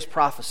Isaiah's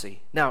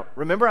prophecy. Now,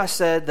 remember I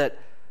said that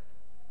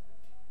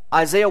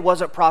Isaiah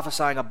wasn't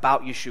prophesying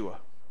about Yeshua.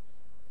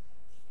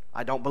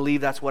 I don't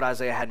believe that's what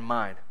Isaiah had in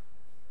mind.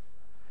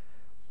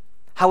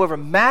 However,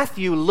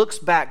 Matthew looks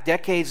back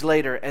decades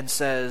later and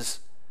says,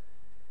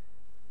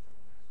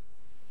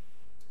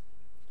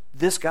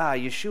 this guy,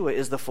 Yeshua,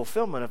 is the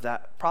fulfillment of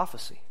that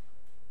prophecy.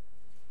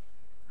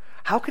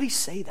 How could he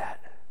say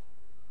that?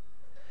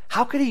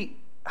 How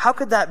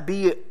could that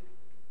be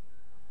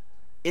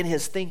in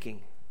his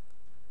thinking?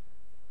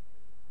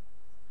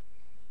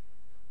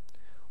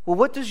 Well,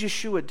 what does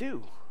Yeshua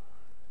do?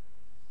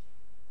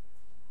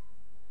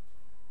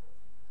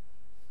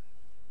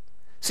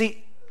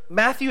 See,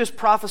 Matthew is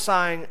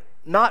prophesying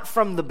not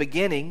from the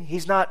beginning.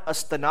 He's not a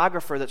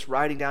stenographer that's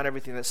writing down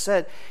everything that's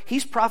said.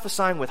 He's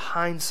prophesying with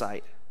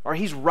hindsight, or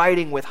he's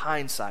writing with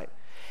hindsight.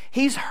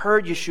 He's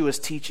heard Yeshua's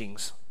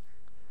teachings.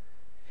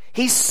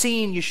 He's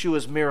seen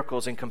Yeshua's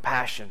miracles and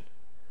compassion.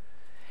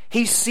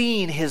 He's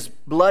seen his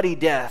bloody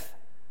death.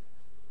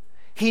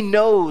 He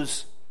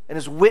knows and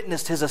has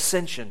witnessed his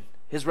ascension,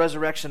 his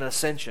resurrection and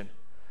ascension.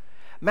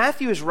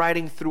 Matthew is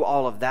writing through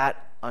all of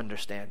that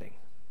understanding.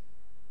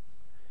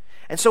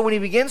 And so when he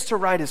begins to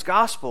write his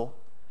gospel,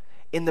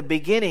 in the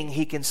beginning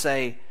he can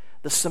say,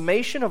 the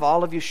summation of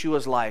all of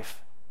Yeshua's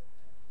life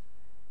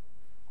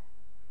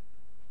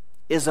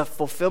is a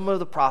fulfillment of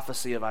the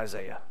prophecy of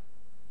Isaiah.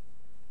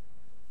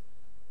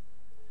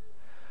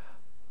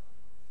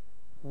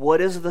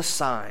 What is the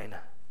sign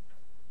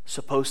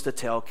supposed to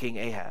tell King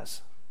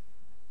Ahaz?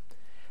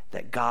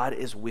 That God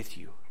is with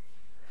you.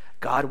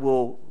 God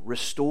will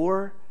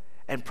restore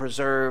and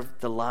preserve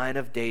the line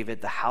of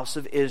David, the house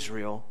of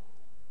Israel.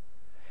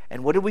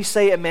 And what did we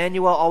say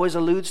Emmanuel always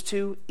alludes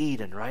to?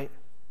 Eden, right?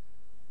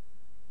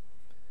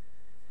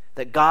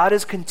 That God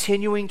is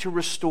continuing to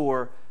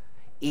restore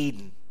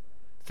Eden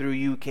through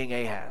you, King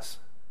Ahaz.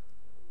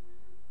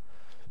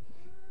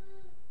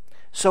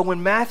 So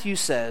when Matthew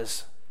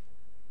says,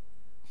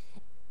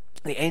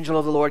 the angel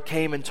of the Lord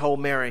came and told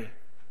Mary,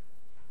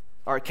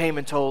 or came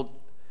and told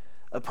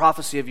a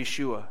prophecy of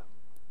Yeshua,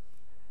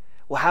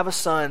 will have a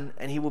son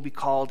and he will be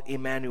called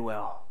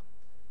Emmanuel.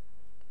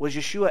 Was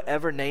Yeshua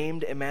ever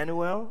named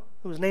Emmanuel?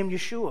 He was named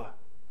Yeshua.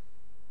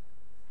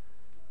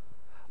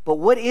 But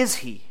what is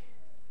he?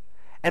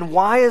 And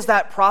why is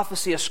that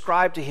prophecy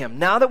ascribed to him?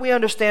 Now that we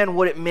understand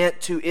what it meant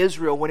to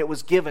Israel when it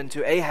was given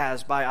to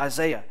Ahaz by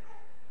Isaiah,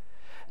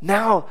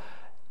 now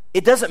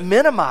it doesn't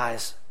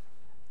minimize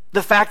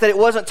the fact that it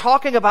wasn't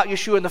talking about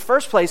Yeshua in the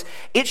first place.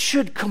 It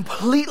should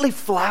completely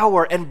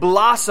flower and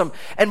blossom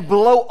and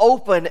blow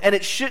open, and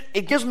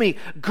it gives me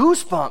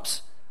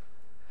goosebumps.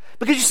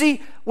 Because you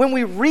see, when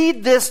we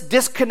read this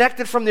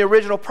disconnected from the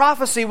original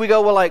prophecy, we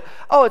go, well, like,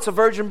 oh, it's a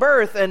virgin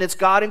birth and it's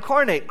God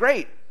incarnate.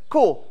 Great,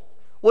 cool.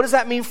 What does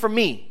that mean for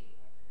me?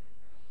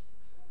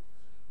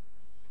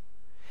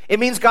 It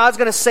means God's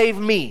going to save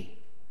me.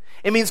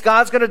 It means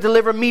God's going to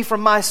deliver me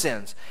from my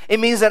sins. It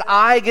means that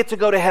I get to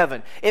go to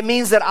heaven. It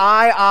means that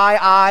I.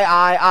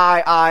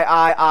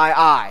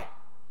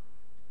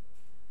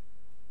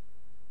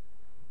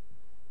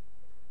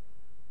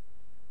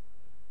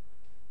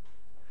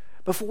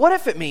 But what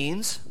if it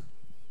means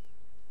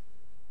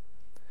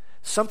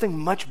something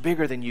much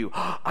bigger than you?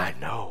 I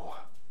know.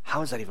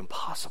 How is that even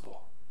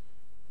possible?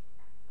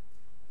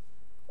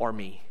 Or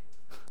me?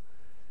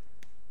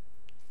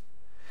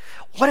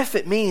 What if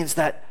it means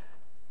that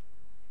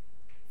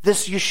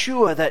this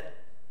Yeshua that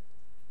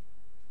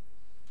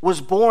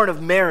was born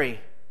of Mary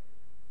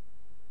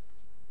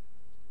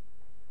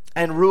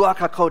and Ruach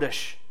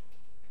HaKodesh,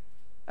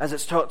 as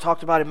it's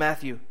talked about in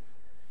Matthew,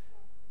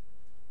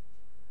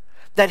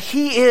 that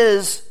he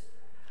is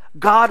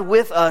God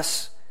with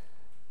us,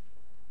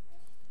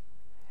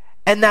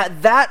 and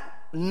that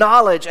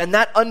knowledge and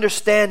that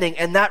understanding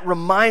and that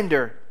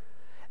reminder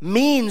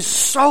means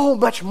so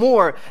much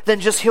more than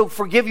just he'll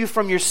forgive you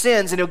from your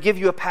sins and he'll give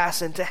you a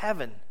pass into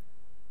heaven.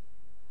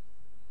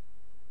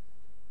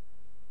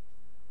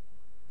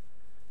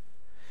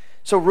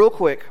 So real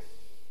quick,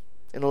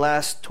 in the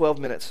last 12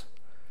 minutes,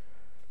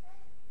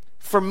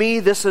 for me,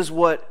 this is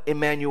what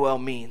Emmanuel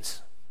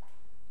means.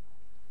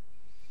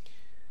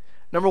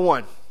 Number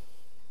one,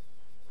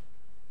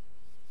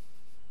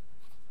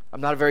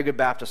 I'm not a very good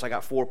Baptist. I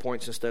got 4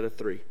 points instead of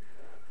 3.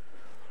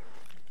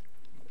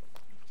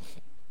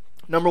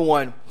 Number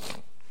one,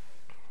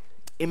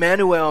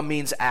 Emmanuel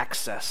means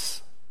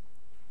access.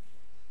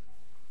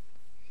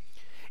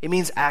 It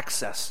means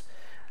access.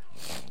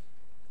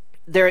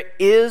 There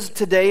is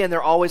today, and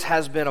there always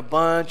has been, a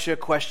bunch of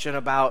question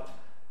about,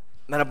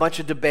 and a bunch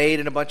of debate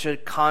and a bunch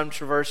of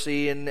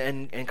controversy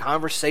and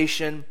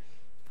conversation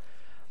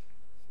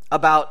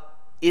about,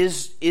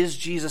 is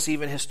Jesus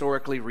even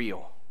historically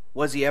real?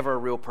 Was he ever a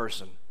real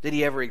person? Did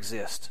he ever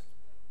exist?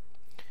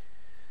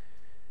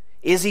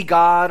 Is he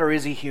God or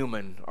is he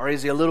human? Or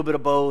is he a little bit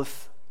of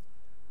both?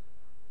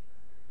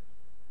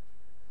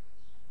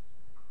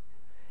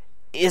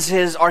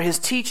 Are his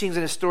teachings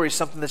and his stories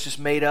something that's just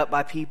made up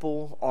by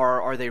people,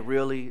 or are they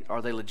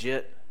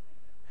legit?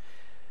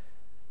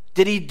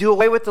 Did he do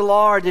away with the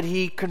law, or did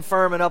he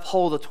confirm and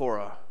uphold the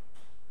Torah?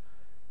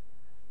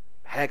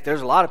 Heck, there's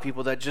a lot of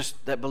people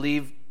that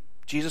believe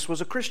Jesus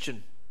was a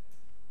Christian.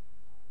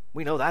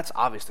 We know that's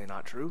obviously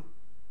not true.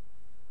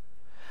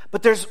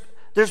 But there's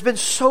been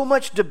so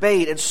much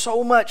debate and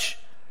so much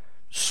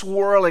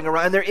swirling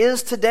around, and there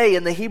is today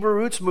in the Hebrew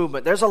Roots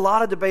movement. There's a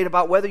lot of debate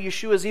about whether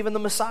Yeshua is even the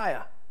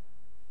Messiah.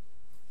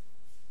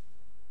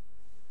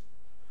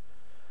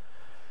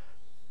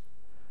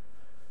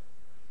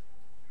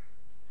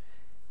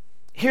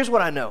 Here's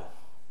what I know.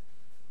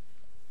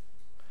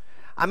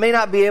 I may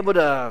not be able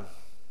to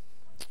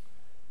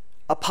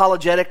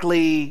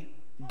apologetically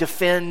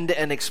defend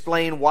and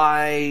explain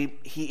why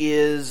he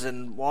is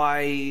and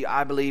why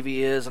I believe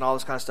he is and all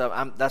this kind of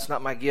stuff. That's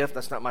not my gift.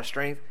 That's not my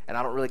strength. And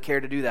I don't really care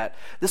to do that.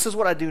 This is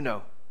what I do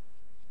know.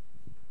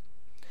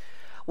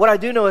 What I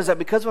do know is that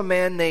because of a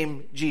man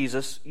named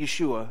Jesus,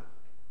 Yeshua,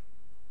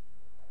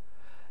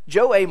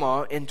 Joe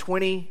Amon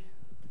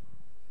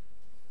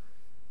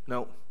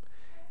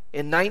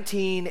in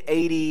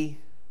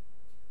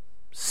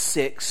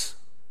 1986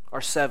 or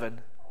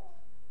 7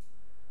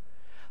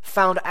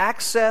 found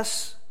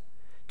access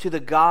to the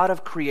God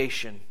of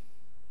creation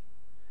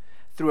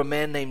through a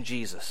man named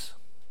Jesus.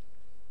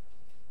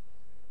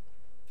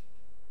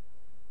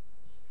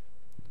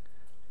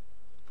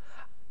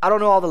 I don't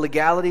know all the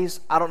legalities.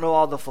 I don't know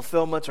all the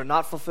fulfillments or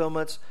not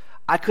fulfillments.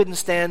 I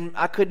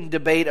couldn't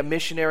debate a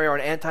missionary or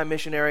an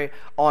anti-missionary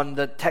on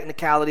the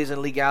technicalities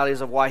and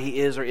legalities of why he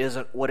is or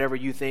isn't whatever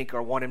you think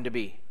or want him to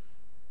be.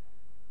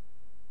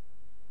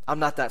 I'm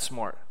not that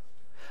smart.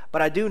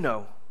 But I do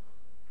know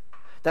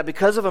that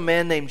because of a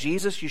man named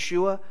Jesus,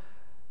 Yeshua,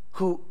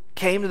 who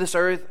came to this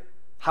earth,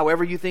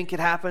 however you think it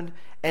happened,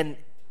 and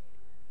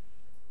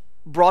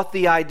brought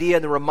the idea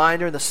and the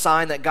reminder and the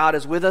sign that God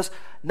is with us,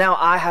 now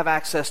I have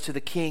access to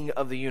the King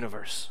of the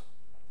universe.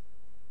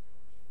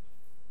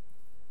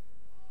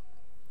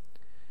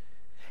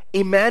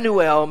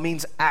 Emmanuel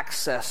means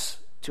access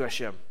to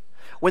Hashem.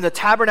 When the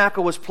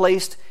tabernacle was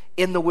placed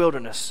in the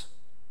wilderness,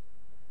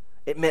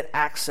 it meant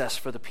access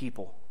for the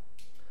people.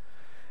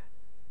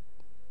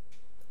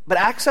 But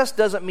access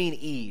doesn't mean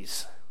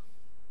ease.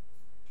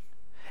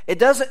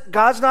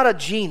 God's not a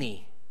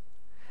genie.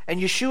 And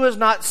Yeshua is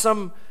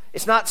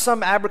not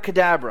some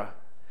abracadabra.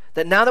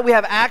 That now that we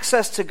have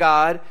access to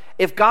God,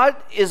 if God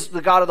is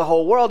the God of the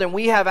whole world and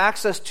we have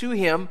access to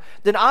Him,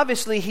 then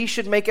obviously He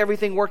should make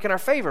everything work in our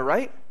favor,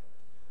 right?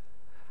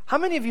 How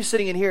many of you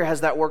sitting in here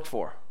has that worked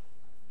for?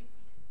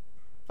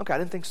 Okay, I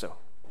didn't think so.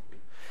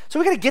 So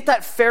we got to get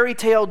that fairy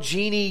tale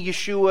genie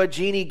Yeshua,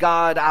 genie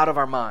God out of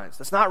our minds.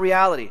 That's not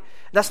reality.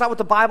 That's not what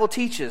the Bible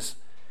teaches.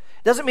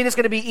 It doesn't mean it's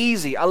going to be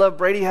easy. I love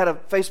Brady had a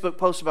Facebook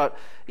post about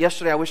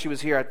yesterday. I wish he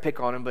was here. I'd pick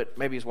on him, but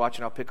maybe he's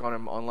watching. I'll pick on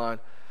him online.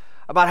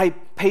 About how he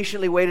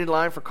patiently waited in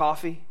line for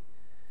coffee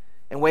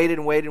and waited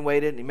and waited and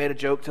waited. And he made a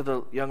joke to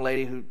the young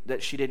lady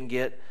that she didn't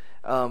get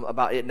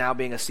about it now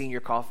being a senior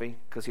coffee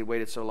because he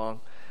waited so long.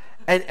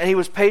 And he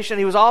was patient.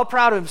 He was all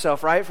proud of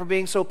himself, right, for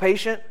being so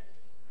patient.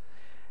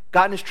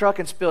 Got in his truck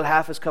and spilled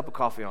half his cup of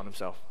coffee on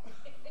himself.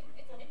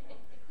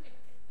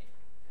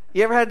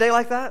 You ever had a day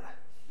like that?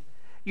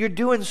 You're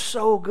doing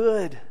so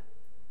good.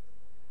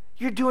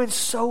 You're doing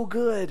so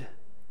good.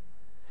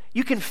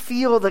 You can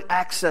feel the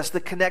access, the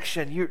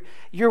connection.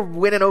 You're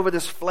winning over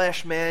this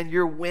flesh, man.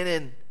 You're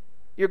winning.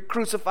 You're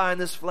crucifying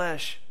this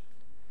flesh.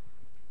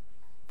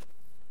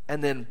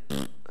 And then,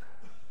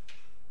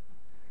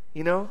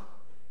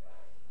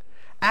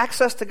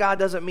 access to God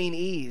doesn't mean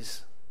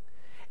ease.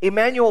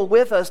 Emmanuel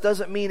with us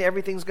doesn't mean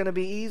everything's going to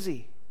be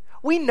easy.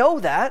 We know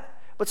that,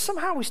 but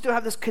somehow we still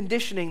have this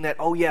conditioning that,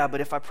 oh yeah,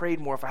 but if I prayed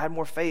more, if I had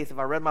more faith, if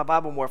I read my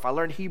Bible more, if I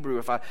learned Hebrew,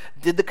 if I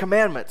did the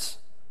commandments.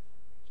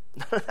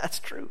 None of that's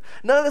true.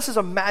 None of this is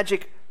a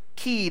magic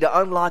key to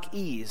unlock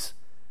ease.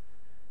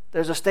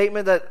 There's a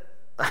statement that,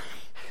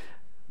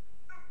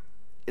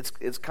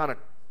 it's kind of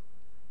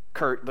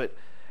curt, but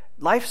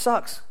life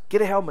sucks.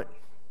 Get a helmet.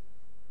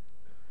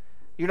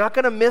 You're not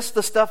going to miss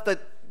the stuff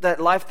that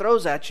life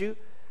throws at you.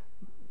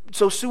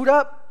 So suit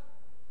up.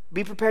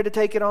 Be prepared to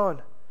take it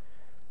on.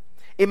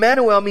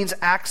 Emmanuel means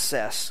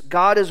access.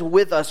 God is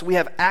with us. We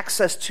have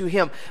access to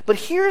Him. But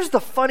here's the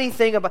funny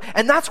thing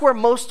and that's where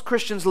most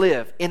Christians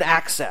live, in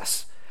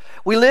access.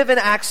 We live in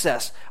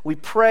access. We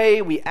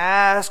pray, we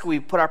ask, we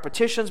put our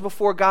petitions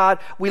before God.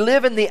 We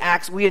live in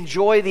we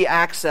enjoy the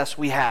access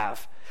we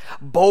have.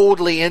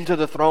 Boldly into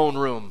the throne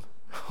room.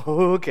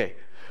 Okay.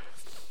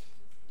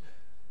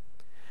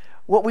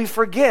 What we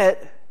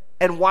forget,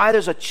 and why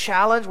there's a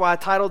challenge, why I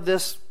titled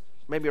this,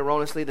 maybe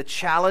erroneously, The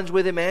Challenge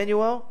with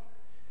Emmanuel,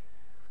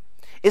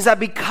 is that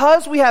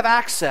because we have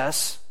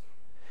access,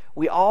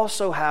 we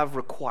also have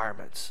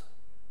requirements.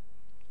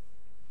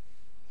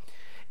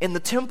 In the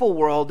temple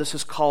world, this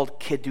is called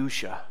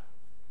Kedusha.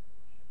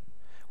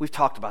 We've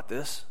talked about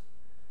this.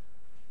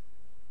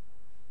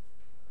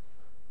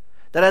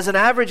 That as an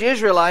average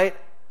Israelite,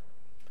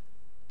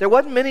 there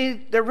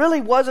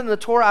really wasn't in the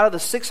Torah out of the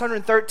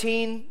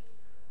 613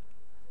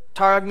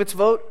 Targum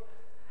mitzvot.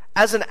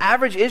 As an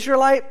average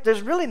Israelite,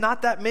 there's really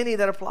not that many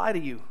that apply to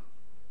you.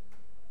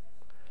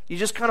 You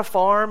just kind of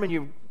farm and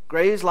you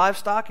graze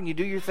livestock and you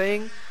do your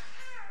thing,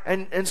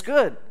 and it's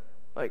good.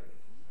 Like,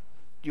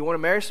 do you want to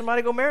marry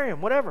somebody? Go marry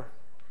them. Whatever.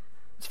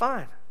 It's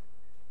fine.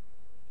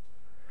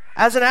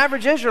 As an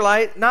average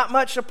Israelite, not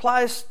much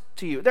applies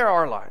to you. There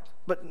are lives,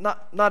 but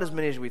not as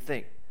many as we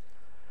think.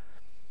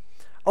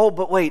 Oh,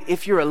 but wait,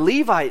 if you're a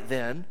Levite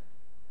then,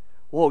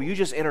 whoa, you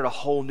just entered a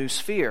whole new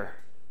sphere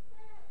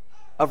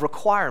of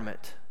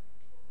requirement.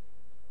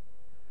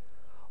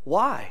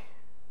 Why?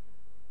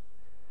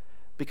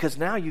 Because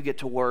now you get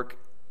to work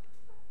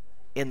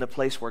in the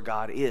place where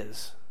God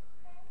is.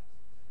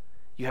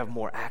 You have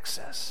more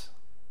access.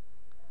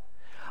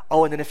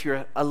 Oh, and then if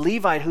you're a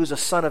Levite who's a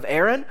son of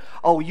Aaron,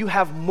 oh, you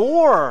have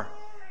more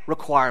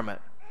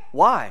requirement.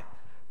 Why?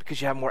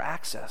 Because you have more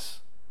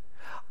access.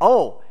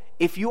 Oh,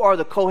 if you are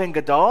the Kohen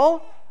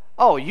Gadol,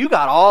 oh, you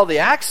got all the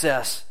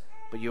access,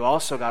 but you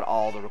also got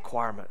all the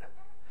requirement.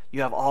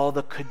 You have all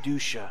the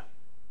Kedusha.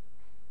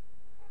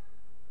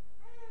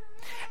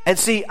 And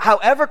see,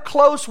 however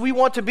close we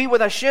want to be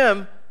with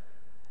Hashem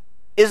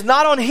is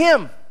not on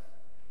Him.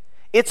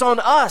 It's on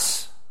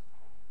us.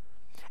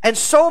 And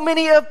so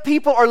many of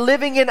people are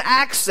living in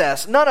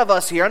access. None of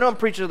us here. I know I'm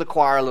preaching to the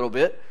choir a little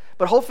bit,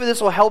 but hopefully this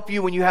will help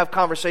you when you have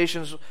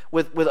conversations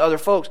with other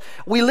folks.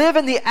 We live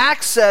in the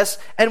access,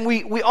 and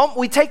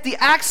we take the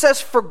access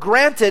for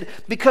granted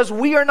because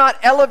we are not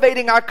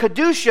elevating our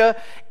Kedusha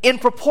in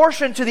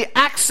proportion to the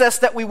access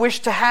that we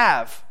wish to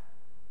have.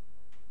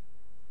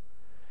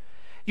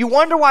 You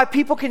wonder why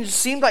people it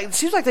seems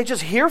like they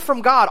just hear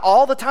from God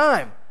all the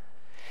time.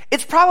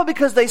 It's probably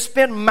because they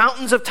spend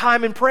mountains of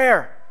time in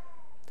prayer.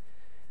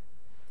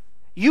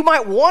 You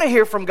might want to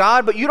hear from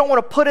God, but you don't want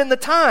to put in the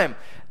time.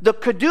 The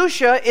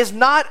Kedusha is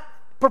not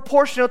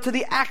proportional to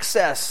the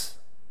access.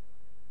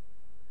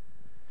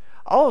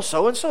 Oh,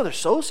 so-and-so, they're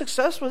so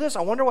successful with this.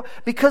 I wonder why.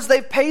 Because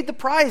they've paid the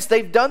price.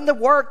 They've done the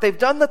work. They've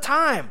done the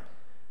time.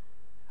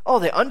 Oh,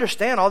 they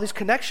understand all these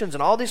connections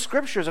and all these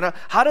scriptures. And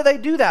how do they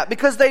do that?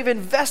 Because they've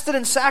invested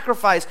in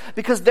sacrifice.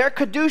 Because their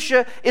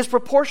Kedusha is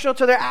proportional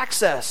to their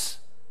access.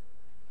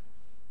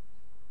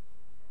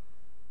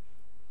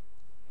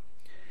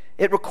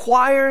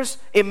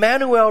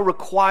 Emmanuel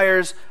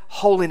requires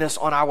holiness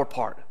on our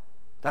part.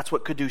 That's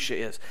what Kedusha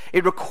is.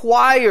 It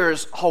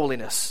requires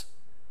holiness.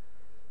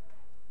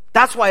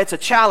 That's why it's a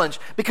challenge.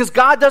 Because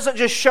God doesn't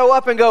just show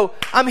up and go,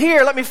 I'm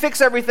here, let me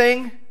fix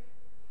everything.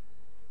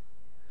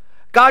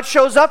 God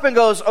shows up and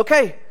goes,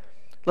 okay,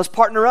 let's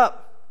partner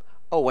up.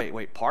 Oh,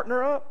 wait,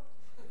 partner up?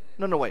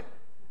 No, wait.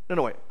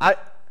 I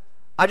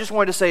just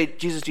wanted to say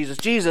Jesus, Jesus,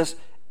 Jesus,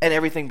 and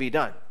everything be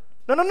done.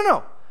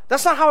 No.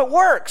 That's not how it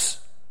works.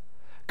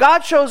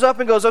 God shows up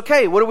and goes,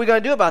 okay, what are we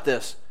going to do about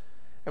this?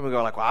 And we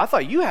go like, well, I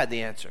thought you had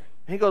the answer.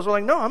 And he goes, well,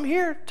 like, no, I'm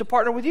here to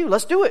partner with you.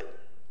 Let's do it.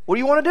 What do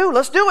you want to do?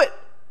 Let's do it.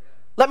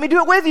 Let me do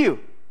it with you.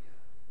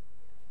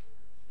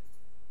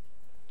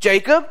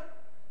 Jacob,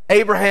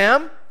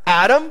 Abraham,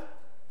 Adam,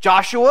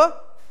 Joshua,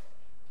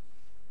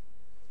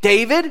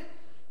 David,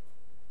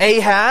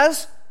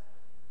 Ahaz.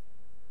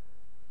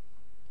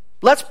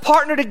 Let's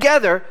partner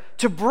together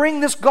to bring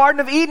this Garden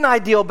of Eden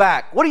ideal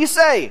back. What do you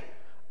say?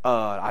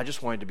 I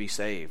just wanted to be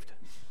saved.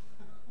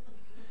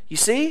 You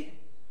see?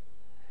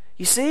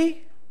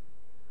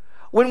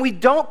 When we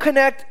don't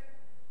connect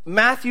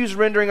Matthew's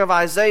rendering of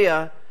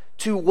Isaiah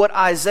to what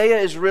Isaiah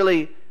is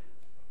really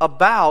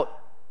about,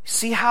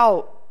 see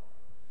how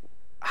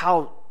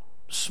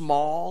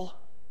small?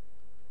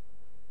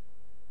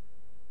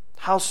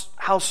 How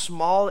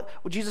small?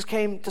 Well, Jesus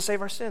came to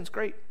save our sins.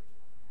 Great.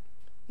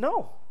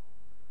 No.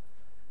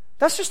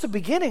 That's just the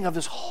beginning of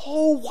this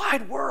whole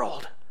wide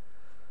world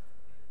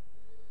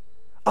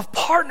of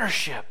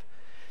partnership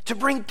to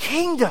bring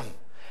kingdom,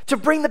 to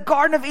bring the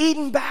Garden of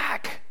Eden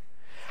back.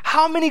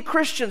 How many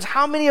Christians,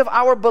 how many of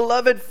our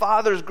beloved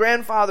fathers,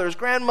 grandfathers,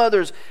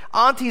 grandmothers,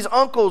 aunties,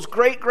 uncles,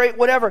 great,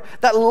 whatever,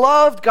 that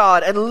loved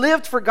God and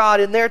lived for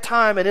God in their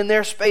time and in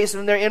their space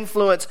and in their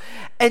influence,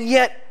 and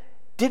yet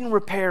didn't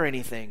repair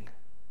anything,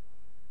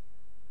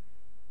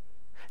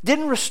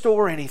 didn't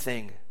restore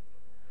anything,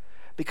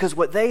 because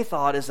what they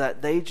thought is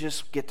that they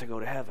just get to go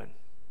to heaven.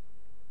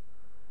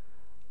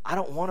 I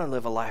don't want to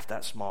live a life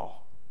that small.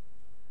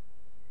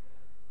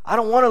 I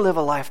don't want to live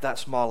a life that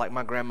small like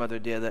my grandmother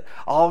did, that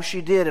all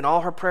she did and all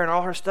her prayer and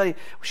all her study,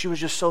 she was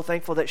just so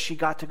thankful that she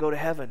got to go to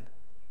heaven.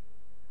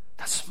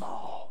 That's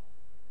small.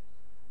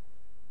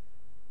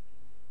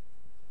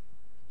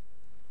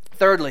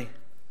 Thirdly,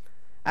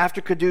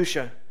 after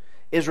Kedusha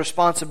is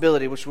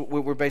responsibility, which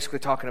we're basically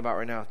talking about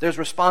right now. There's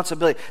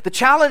responsibility. The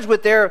challenge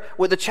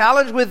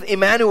with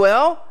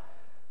Emmanuel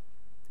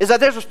is that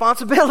there's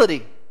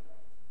responsibility.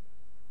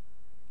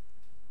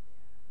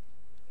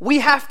 We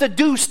have to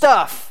do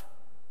stuff.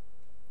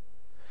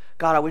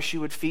 God, I wish you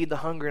would feed the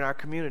hungry in our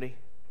community.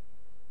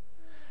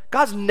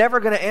 God's never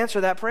going to answer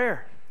that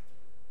prayer.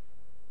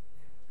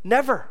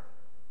 Never.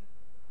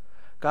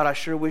 God, I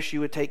sure wish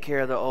you would take care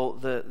of the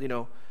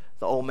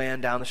old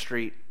man down the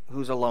street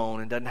who's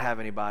alone and doesn't have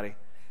anybody.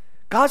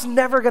 God's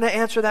never going to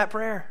answer that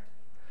prayer.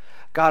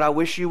 God, I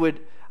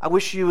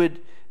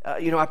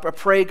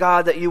pray,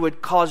 God, that you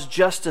would cause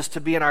justice to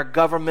be in our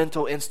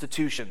governmental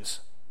institutions.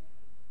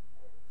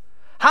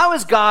 How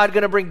is God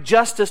going to bring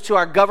justice to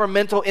our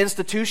governmental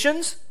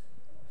institutions?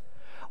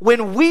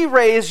 When we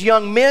raise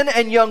young men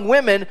and young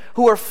women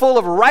who are full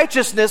of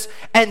righteousness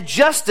and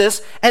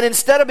justice, and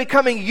instead of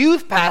becoming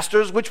youth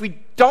pastors, which we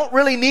don't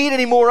really need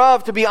any more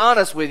of, to be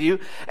honest with you,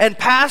 and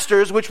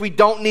pastors, which we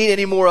don't need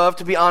any more of,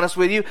 to be honest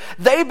with you,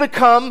 they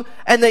become,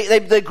 and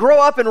they grow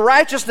up in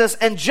righteousness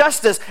and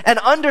justice and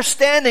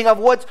understanding of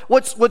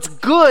what's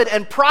good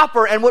and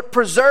proper and what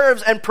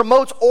preserves and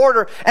promotes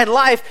order and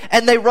life,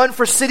 and they run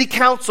for city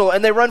council,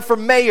 and they run for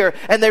mayor,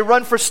 and they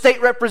run for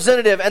state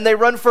representative, and they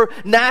run for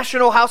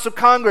National House of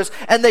Congress,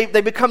 and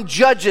they become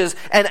judges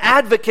and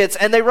advocates,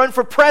 and they run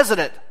for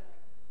president.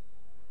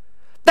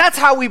 That's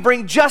how we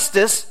bring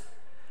justice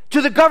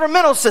to the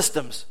governmental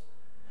systems.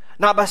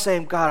 Not by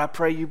saying, God, I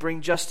pray you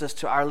bring justice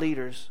to our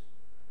leaders.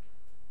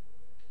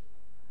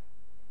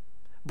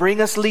 Bring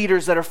us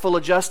leaders that are full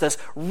of justice.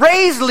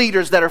 Raise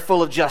leaders that are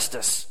full of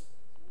justice.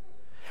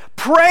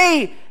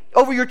 Pray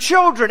over your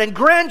children and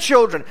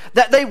grandchildren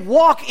that they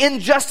walk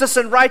in justice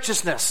and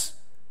righteousness.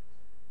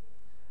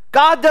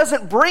 God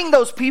doesn't bring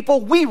those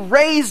people, we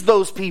raise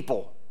those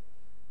people.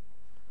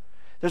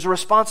 There's a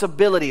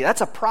responsibility. That's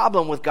a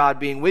problem with God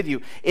being with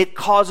you. It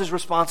causes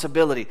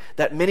responsibility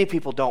that many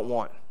people don't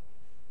want.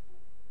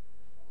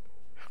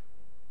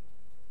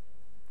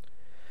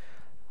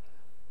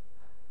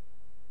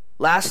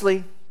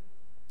 Lastly,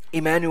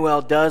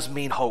 Emmanuel does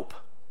mean hope.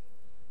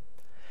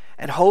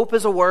 And hope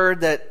is a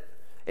word that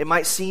it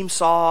might seem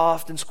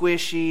soft and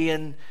squishy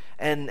and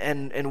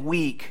and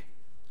weak.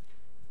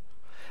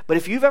 But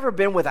if you've ever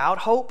been without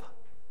hope,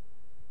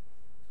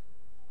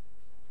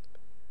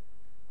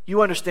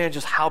 you understand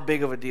just how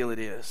big of a deal it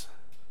is.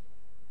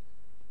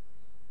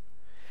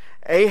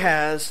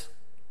 Ahaz,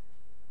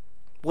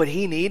 what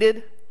he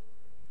needed.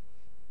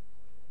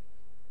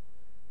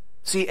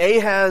 See,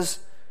 Ahaz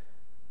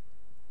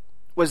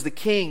was the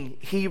king.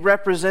 He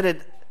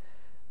represented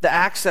the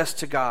access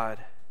to God.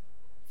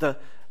 The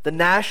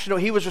national,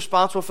 he was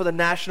responsible for the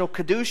national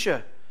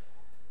Kedusha.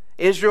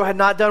 Israel had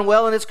not done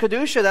well in its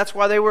Kedusha. That's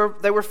why they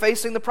were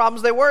facing the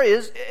problems they were.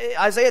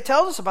 Isaiah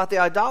tells us about the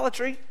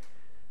idolatry.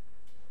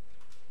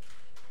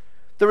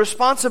 The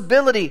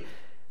responsibility,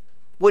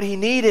 what he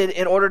needed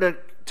in order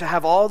to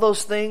have all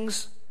those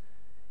things,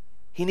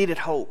 he needed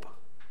hope.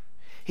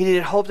 He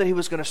needed hope that he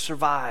was going to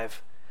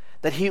survive,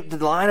 that the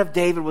line of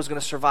David was going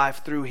to survive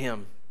through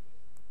him.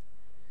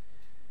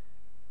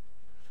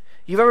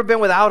 You've ever been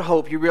without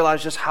hope, you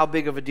realize just how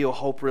big of a deal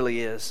hope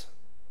really is.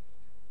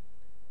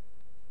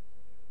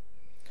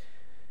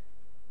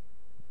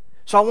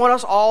 So I want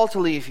us all to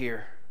leave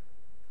here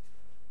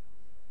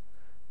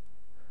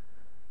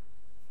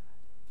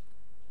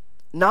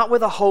not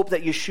with a hope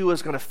that Yeshua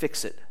is going to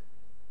fix it,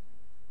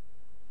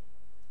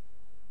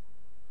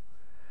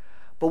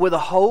 but with a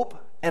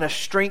hope and a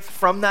strength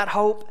from that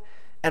hope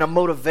and a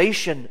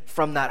motivation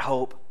from that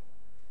hope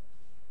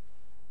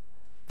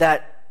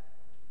that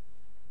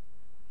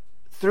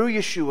through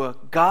Yeshua,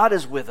 God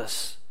is with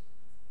us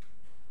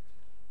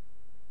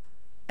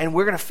and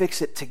we're going to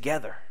fix it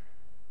together.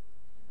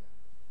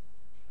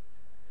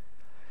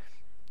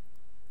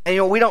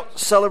 And we don't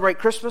celebrate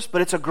Christmas,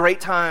 but it's a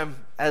great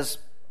time as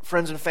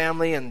friends and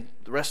family and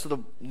the rest of the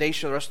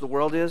nation, the rest of the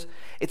world is.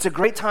 It's a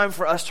great time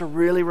for us to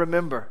really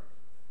remember.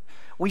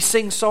 We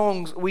sing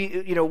songs, we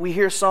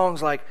hear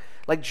songs like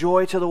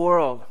Joy to the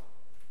World.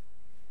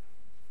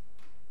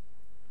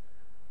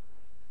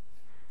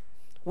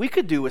 We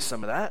could do with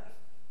some of that.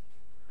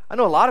 I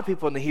know a lot of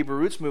people in the Hebrew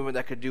Roots movement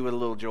that could do with a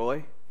little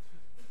joy.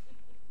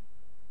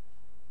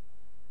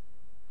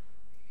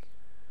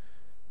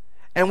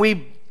 And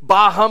we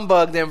bah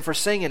humbug them for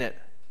singing it.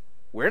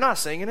 We're not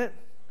singing it.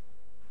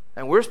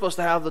 And we're supposed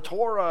to have the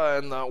Torah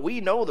and we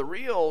know the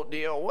real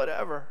deal,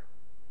 whatever.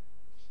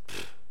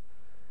 Pfft,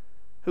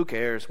 who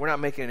cares? We're not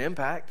making an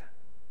impact.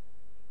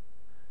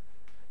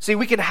 See,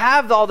 we can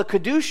have all the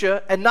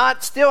Kedusha and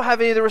not still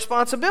have any of the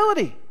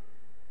responsibility.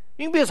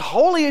 You can be as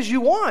holy as you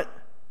want.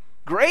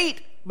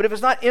 Great. But if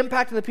it's not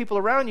impacting the people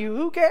around you,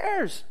 who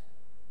cares?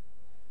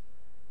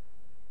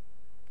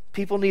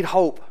 People need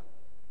hope.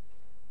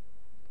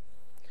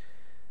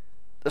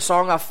 The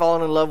song I've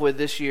fallen in love with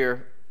this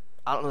year,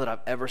 I don't know that I've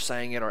ever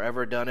sang it or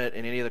ever done it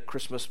in any of the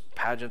Christmas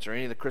pageants or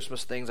any of the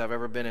Christmas things I've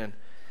ever been in,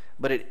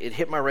 but it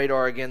hit my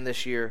radar again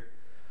this year.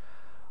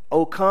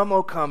 O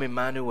come,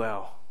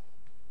 Emmanuel,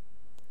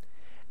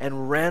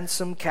 and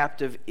ransom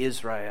captive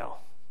Israel,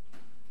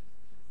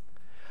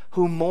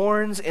 who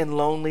mourns in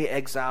lonely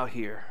exile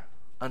here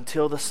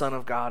until the Son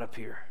of God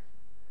appear.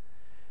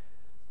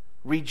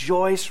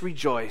 Rejoice,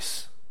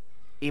 rejoice,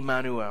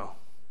 Emmanuel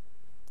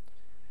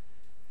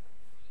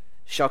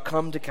shall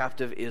come to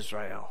captive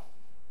Israel.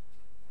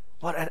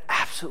 What an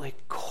absolutely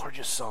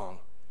gorgeous song.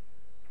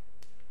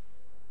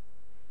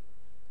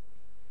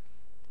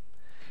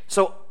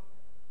 So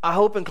I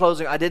hope in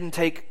closing I didn't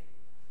take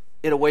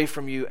it away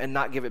from you and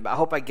not give it back. I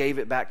hope I gave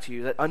it back to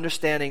you. That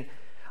understanding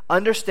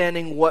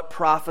what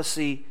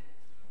prophecy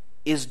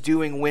is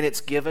doing when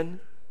it's given,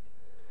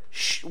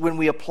 when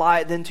we apply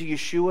it then to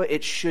Yeshua,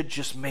 it should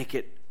just make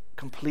it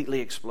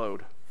completely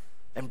explode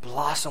and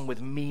blossom with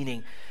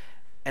meaning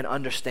and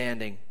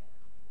understanding.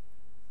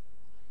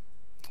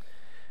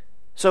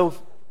 So,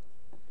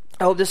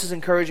 I hope this is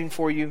encouraging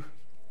for you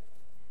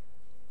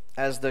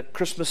as the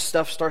Christmas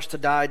stuff starts to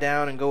die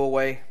down and go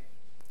away,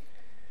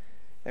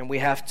 and we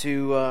have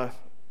to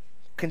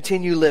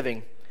continue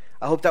living.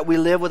 I hope that we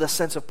live with a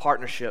sense of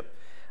partnership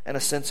and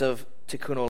a sense of tikkun olam.